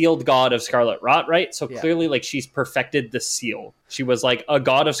the sealed god of Scarlet Rot, right? So clearly, like, she's perfected the seal. She was like a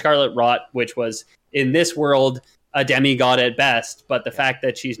god of Scarlet Rot, which was in this world a demigod at best, but the fact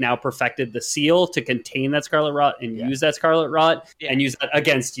that she's now perfected the seal to contain that Scarlet Rot and use that Scarlet Rot and use that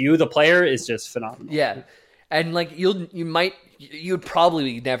against you, the player, is just phenomenal. Yeah. And like you'd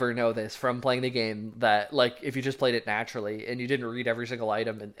probably never know this from playing the game, that like if you just played it naturally and you didn't read every single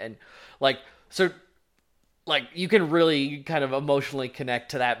item and like, so like you can really kind of emotionally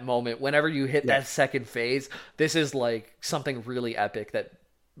connect to that moment whenever you hit that second phase. This is like something really epic that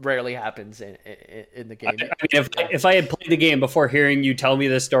rarely happens in the game. I mean, if I had played the game before hearing you tell me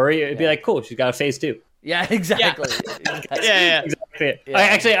this story, it'd be like, cool, she's got a phase 2. Yeah, exactly. Yeah. Exactly.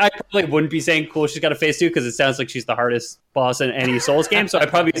 Yeah. I probably wouldn't be saying cool, she's got a phase 2, because it sounds like she's the hardest boss in any Souls game. So I'd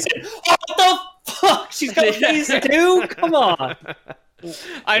probably say, oh, what the fuck? She's got a phase 2? Come on.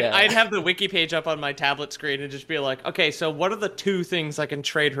 I'd have the wiki page up on my tablet screen and just be like, okay, so what are the 2 things I can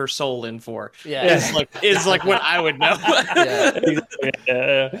trade her soul in for? Is like what I would know.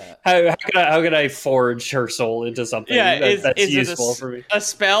 How could I forge her soul into something that's useful for me? A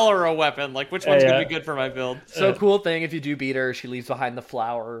spell or a weapon? Like, which one's gonna be good for my build? So cool thing, if you do beat her, she leaves behind the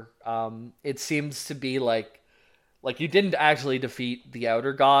flower. It seems to be like you didn't actually defeat the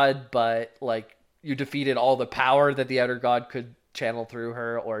outer god, but like you defeated all the power that the outer god could channel through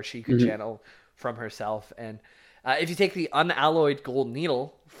her, or she could channel from herself. And if you take the unalloyed gold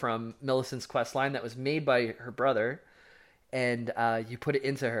needle from Millicent's questline that was made by her brother, and you put it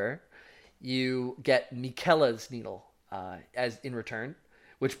into her, you get Miquella's needle as in return,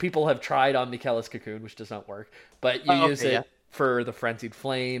 which people have tried on Miquella's cocoon, which does not work, but you use it for the frenzied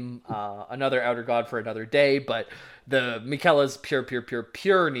flame, another outer god for another day. But the Miquella's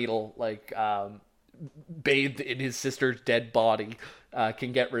pure needle, like bathed in his sister's dead body,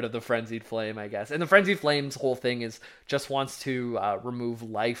 can get rid of the frenzied flame, I guess. And the frenzied flame's whole thing is just wants to remove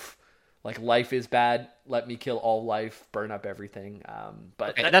life. Like, life is bad, let me kill all life, burn up everything.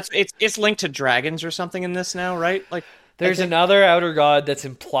 But it's linked to dragons or something in this now, right? Like, There's another outer god that's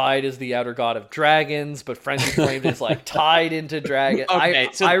implied as the outer god of dragons, but Frenzied Flame is like tied into dragon. Okay,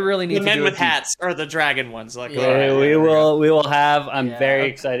 I really need the to men do with hats are the dragon ones. Like, we will have. I'm very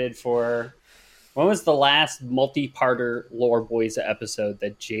excited for. When was the last multi-parter Lore Boys episode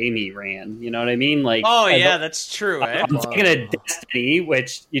that Jamie ran? You know what I mean? Like, that's true. I'm thinking of Destiny,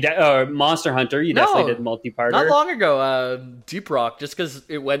 which or Monster Hunter. You definitely did multi-parter. Not long ago, Deep Rock, just because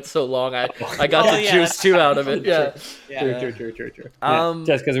it went so long, I got the juice too out of it. True.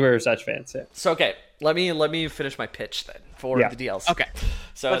 Just because we were such fans. Yeah. So okay, let me finish my pitch then for the DLC. Okay,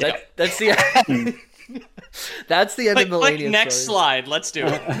 so that's the that's the end of Millennium. Next slide. Let's do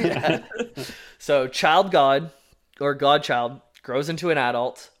it. So, child god, or godchild, grows into an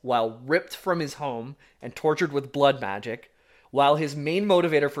adult while ripped from his home and tortured with blood magic, while his main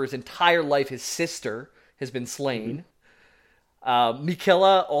motivator for his entire life, his sister, has been slain.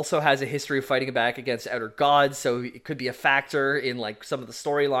 Miquella also has a history of fighting back against outer gods, so it could be a factor in like some of the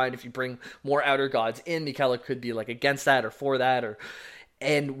storyline. If you bring more outer gods in, Miquella could be like against that or for that,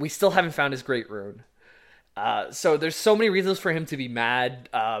 and we still haven't found his great rune. So there's so many reasons for him to be mad.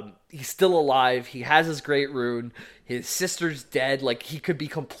 He's still alive. He has his great rune. His sister's dead. Like, he could be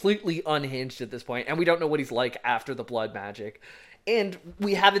completely unhinged at this point, and we don't know what he's like after the blood magic. And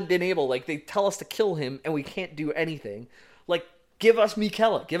we haven't been able, like, they tell us to kill him, and we can't do anything. Like, give us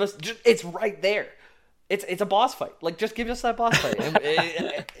Miquella. It's right there. It's a boss fight. Like, just give us that boss fight.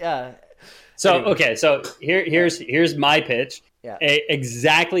 So, okay, so here's my pitch. Yeah.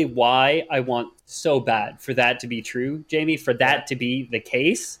 Exactly why I want so bad for that to be true, Jamie, for that to be the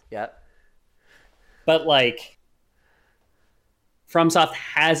case. Yeah. But, like, FromSoft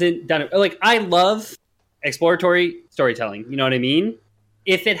hasn't done it. Like, I love exploratory storytelling, you know what I mean?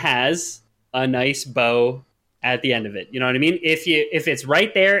 If it has a nice bow at the end of it, you know what I mean? If it's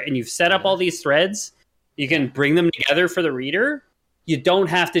right there and you've set up all these threads, you can bring them together for the reader. You don't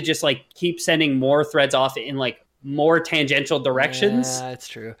have to just, like, keep sending more threads off in, like, more tangential directions. Yeah, that's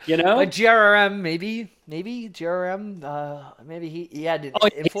true. You know? Like GRRM, maybe GRRM, maybe he had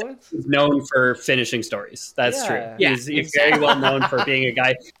influence? He's known for finishing stories. That's true. Yeah, he's very well known for being a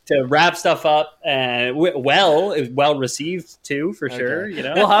guy to wrap stuff up and well received too, for sure. You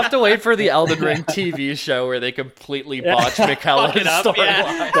know, we'll have to wait for the Elden Ring TV show where they completely botch Miquella's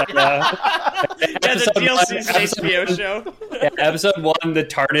storyline. The DLC's HBO show. Yeah, episode 1, the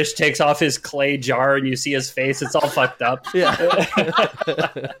Tarnish takes off his clay jar and you see his face. It's all fucked up. Yeah.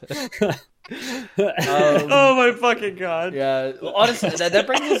 Oh my fucking god. Yeah, honestly, that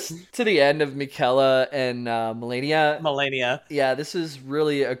brings us to the end of Miquella and Malenia. Yeah, this is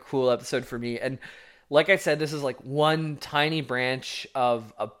really a cool episode for me. And like I said, this is like one tiny branch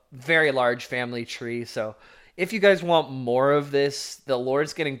of a very large family tree. So if you guys want more of this, the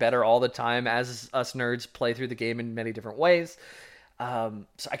lore's getting better all the time as us nerds play through the game in many different ways.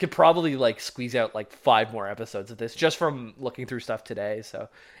 So I could probably like squeeze out like 5 more episodes of this just from looking through stuff today. So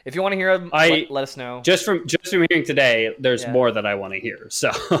if you want to hear them, let us know. Just from hearing today, there's more that I want to hear. So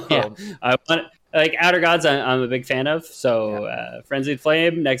I want, like, Outer Gods, I'm a big fan of. So Frenzied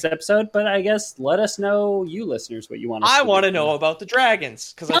Flame next episode. But I guess let us know, you listeners, what you want. I want to know about the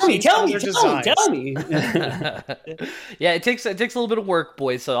dragons because tell me. Yeah, it takes a little bit of work,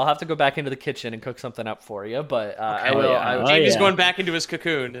 boys. So I'll have to go back into the kitchen and cook something up for you. But I will. Jamie's going back into his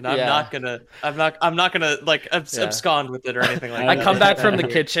cocoon, and I'm not gonna like abscond with it or anything like that. I come back from the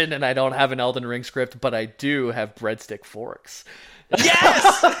kitchen and I don't have an Elden Ring script, but I do have breadstick forks.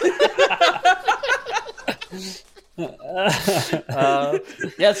 Yes.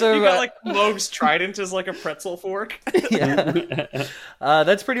 So you got like Moog's trident as like a pretzel fork.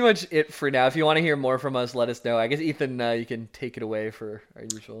 That's pretty much it for now. If you want to hear more from us, let us know. I guess Ethan, you can take it away for our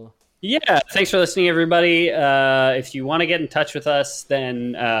usual. Yeah, thanks for listening, everybody. If you want to get in touch with us,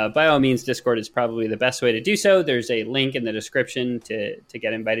 then by all means, Discord is probably the best way to do so. There's a link in the description to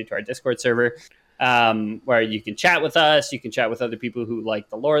get invited to our Discord server, where you can chat with us. You can chat with other people who like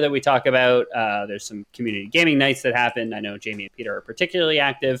the lore that we talk about. There's some community gaming nights that happen. I know Jamie and Peter are particularly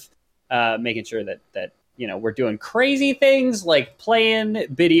active, making sure that you know, we're doing crazy things like playing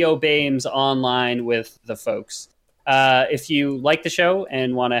video games online with the folks. If you like the show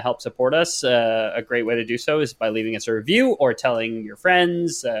and want to help support us, a great way to do so is by leaving us a review or telling your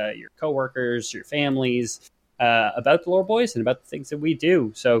friends, your coworkers, your families about the Lore Boys and about the things that we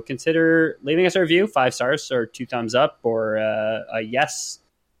do. So consider leaving us a review, 5 stars or 2 thumbs up, or a yes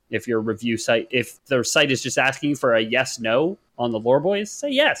if the site is just asking for a yes/no on the Lore Boys.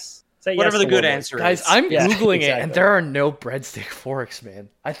 Say yes. Whatever the good answer is. Guys, I'm Googling it, and there are no breadstick forks, man.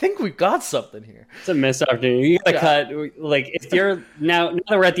 I think we've got something here. It's a missed opportunity. You gotta cut, like, if you're, now that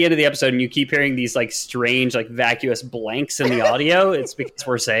we're at the end of the episode and you keep hearing these, like, strange, like, vacuous blanks in the audio, it's because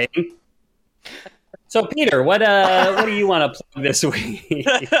we're saying. So, Peter, what do you want to plug this week?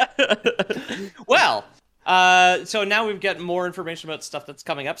 Well, so now we've got more information about stuff that's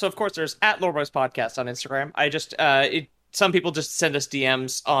coming up. So, of course, there's @LoreBoys Podcast on Instagram. I just, some people just send us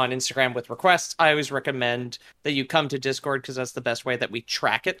DMs on Instagram with requests. I always recommend that you come to Discord because that's the best way that we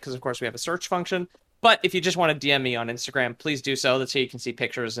track it, because, of course, we have a search function. But if you just want to DM me on Instagram, please do so. That's so you can see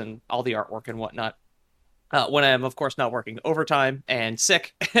pictures and all the artwork and whatnot. When I'm, of course, not working overtime and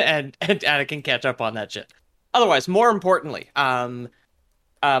sick, and I can catch up on that shit. Otherwise, more importantly,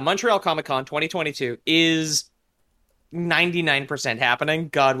 Montreal Comic Con 2022 is 99% happening,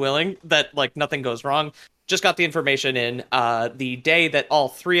 God willing, that, like, nothing goes wrong. Just got the information in. The day that all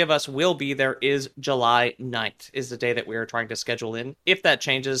three of us will be there is July 9th, is the day that we are trying to schedule in. If that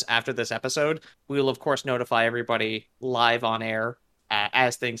changes after this episode, we will, of course, notify everybody live on air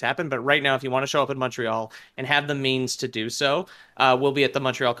as things happen. But right now, if you want to show up in Montreal and have the means to do so, we'll be at the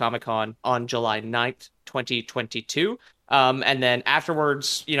Montreal Comic Con on July 9th, 2022. And then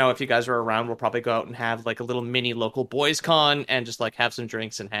afterwards, you know, if you guys are around, we'll probably go out and have like a little mini local boys con and just like have some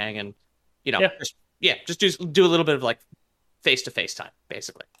drinks and hang and, you know, just do a little bit of like face-to-face time,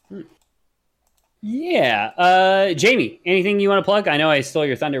 basically. Yeah. Jamie, anything you want to plug? I know I stole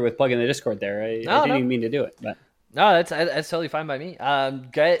your thunder with plugging the Discord there. I didn't even mean to do it, but no, that's totally fine by me.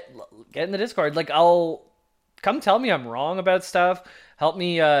 Get in the Discord. Like, I'll come tell me I'm wrong about stuff. Help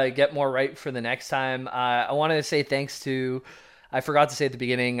me get more right for the next time. I wanted to say thanks to, I forgot to say at the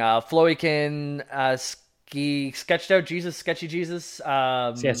beginning, Floykin, Sketched Out Jesus, Sketchy Jesus.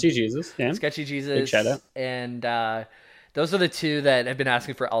 Sketchy Jesus, yeah. Sketchy Jesus. Big shout out. And those are the two that have been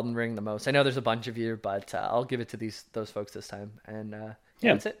asking for Elden Ring the most. I know there's a bunch of you, but I'll give it to those folks this time. And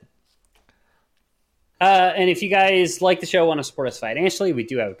that's it. And if you guys like the show, want to support us financially, we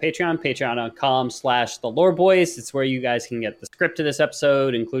do have a Patreon, patreon.com/theloreboys. It's where you guys can get the script to this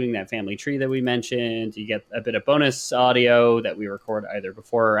episode, including that family tree that we mentioned. You get a bit of bonus audio that we record either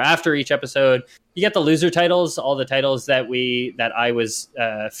before or after each episode. You get the loser titles, all the titles that I was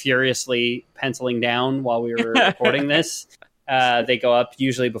furiously penciling down while we were recording this. They go up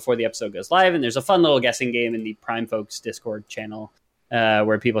usually before the episode goes live, and there's a fun little guessing game in the Prime Folks Discord channel.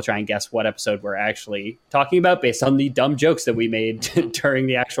 Where people try and guess what episode we're actually talking about based on the dumb jokes that we made during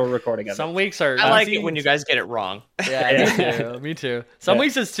the actual recording of it. Some weeks are... I like it when you guys get it wrong. Yeah, me too. Some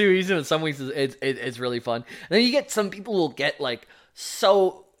weeks it's too easy, and some weeks it's really fun. And then you get some people who will get like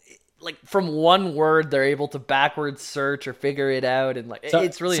so... like from one word they're able to backwards search or figure it out, and like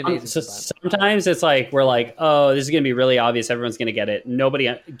it's really amazing. So sometimes it's like we're like, oh, this is going to be really obvious, everyone's going to get it.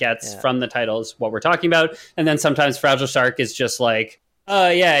 Nobody gets from the titles what we're talking about. And then sometimes Fragile Shark is just like, oh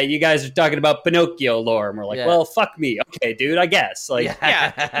yeah, you guys are talking about Pinocchio lore, and we're like, well, fuck me, okay, dude, I guess. Like,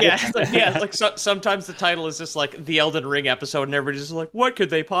 like sometimes the title is just like the Elden Ring episode, and everybody's just like, what could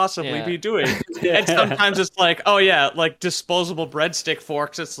they possibly be doing? And sometimes it's like, oh yeah, like disposable breadstick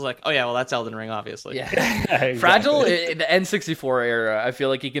forks. It's like, oh yeah, well that's Elden Ring, obviously. Exactly. Fragile in the N64 era, I feel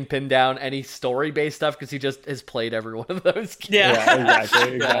like he can pin down any story-based stuff because he just has played every one of those games. Yeah,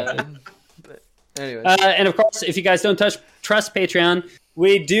 exactly. But anyway. And of course, if you guys don't trust Patreon,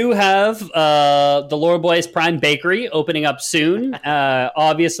 we do have the Lore Boys Prime Bakery opening up soon.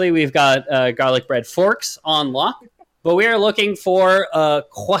 Obviously, we've got garlic bread forks on lock, but we are looking for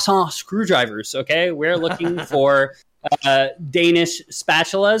croissant screwdrivers, okay? We're looking for Danish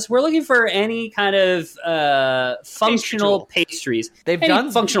spatulas. We're looking for any kind of functional pastries. They've done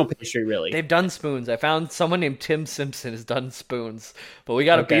functional pastry, really. They've done spoons. I found someone named Tim Simpson has done spoons, but we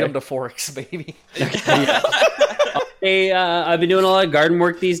got to beat them to forks, baby. Hey, I've been doing a lot of garden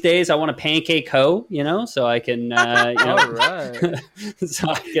work these days. I want a pancake hoe, so I can, all right.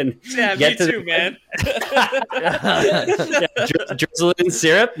 so I can get me to too, man. Drizzle it in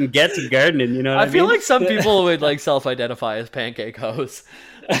syrup and get to gardening. You know what I mean? feel like some people would like self-identify as pancake hoes.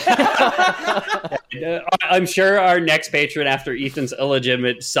 I'm sure our next patron after Ethan's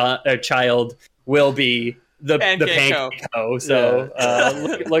illegitimate child will be the pancake hoe. So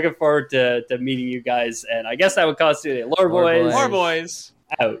looking forward to meeting you guys, and I guess that would constitute it. Lore Boys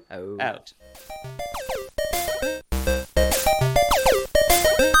out.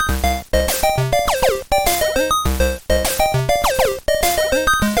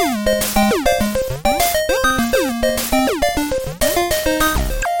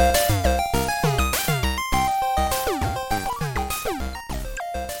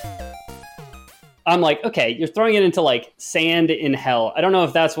 I'm like, okay, you're throwing it into like sand in hell. I don't know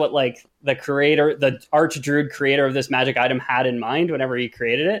if that's what like the Archdruid creator of this magic item had in mind whenever he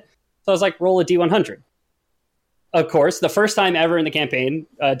created it. So I was like, roll a D100. Of course, the first time ever in the campaign,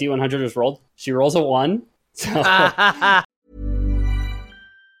 D100 was rolled. She rolls a 1. So.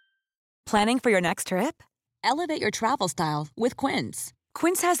 Planning for your next trip? Elevate your travel style with Quince.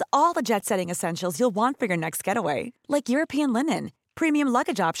 Quince has all the jet-setting essentials you'll want for your next getaway, like European linen, premium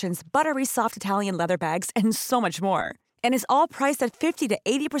luggage options, buttery soft Italian leather bags, and so much more. And is all priced at 50 to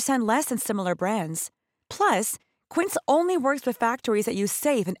 80% less than similar brands. Plus, Quince only works with factories that use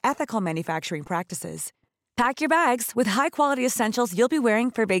safe and ethical manufacturing practices. Pack your bags with high-quality essentials you'll be wearing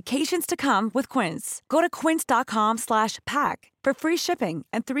for vacations to come with Quince. Go to quince.com/pack for free shipping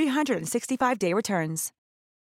and 365-day returns.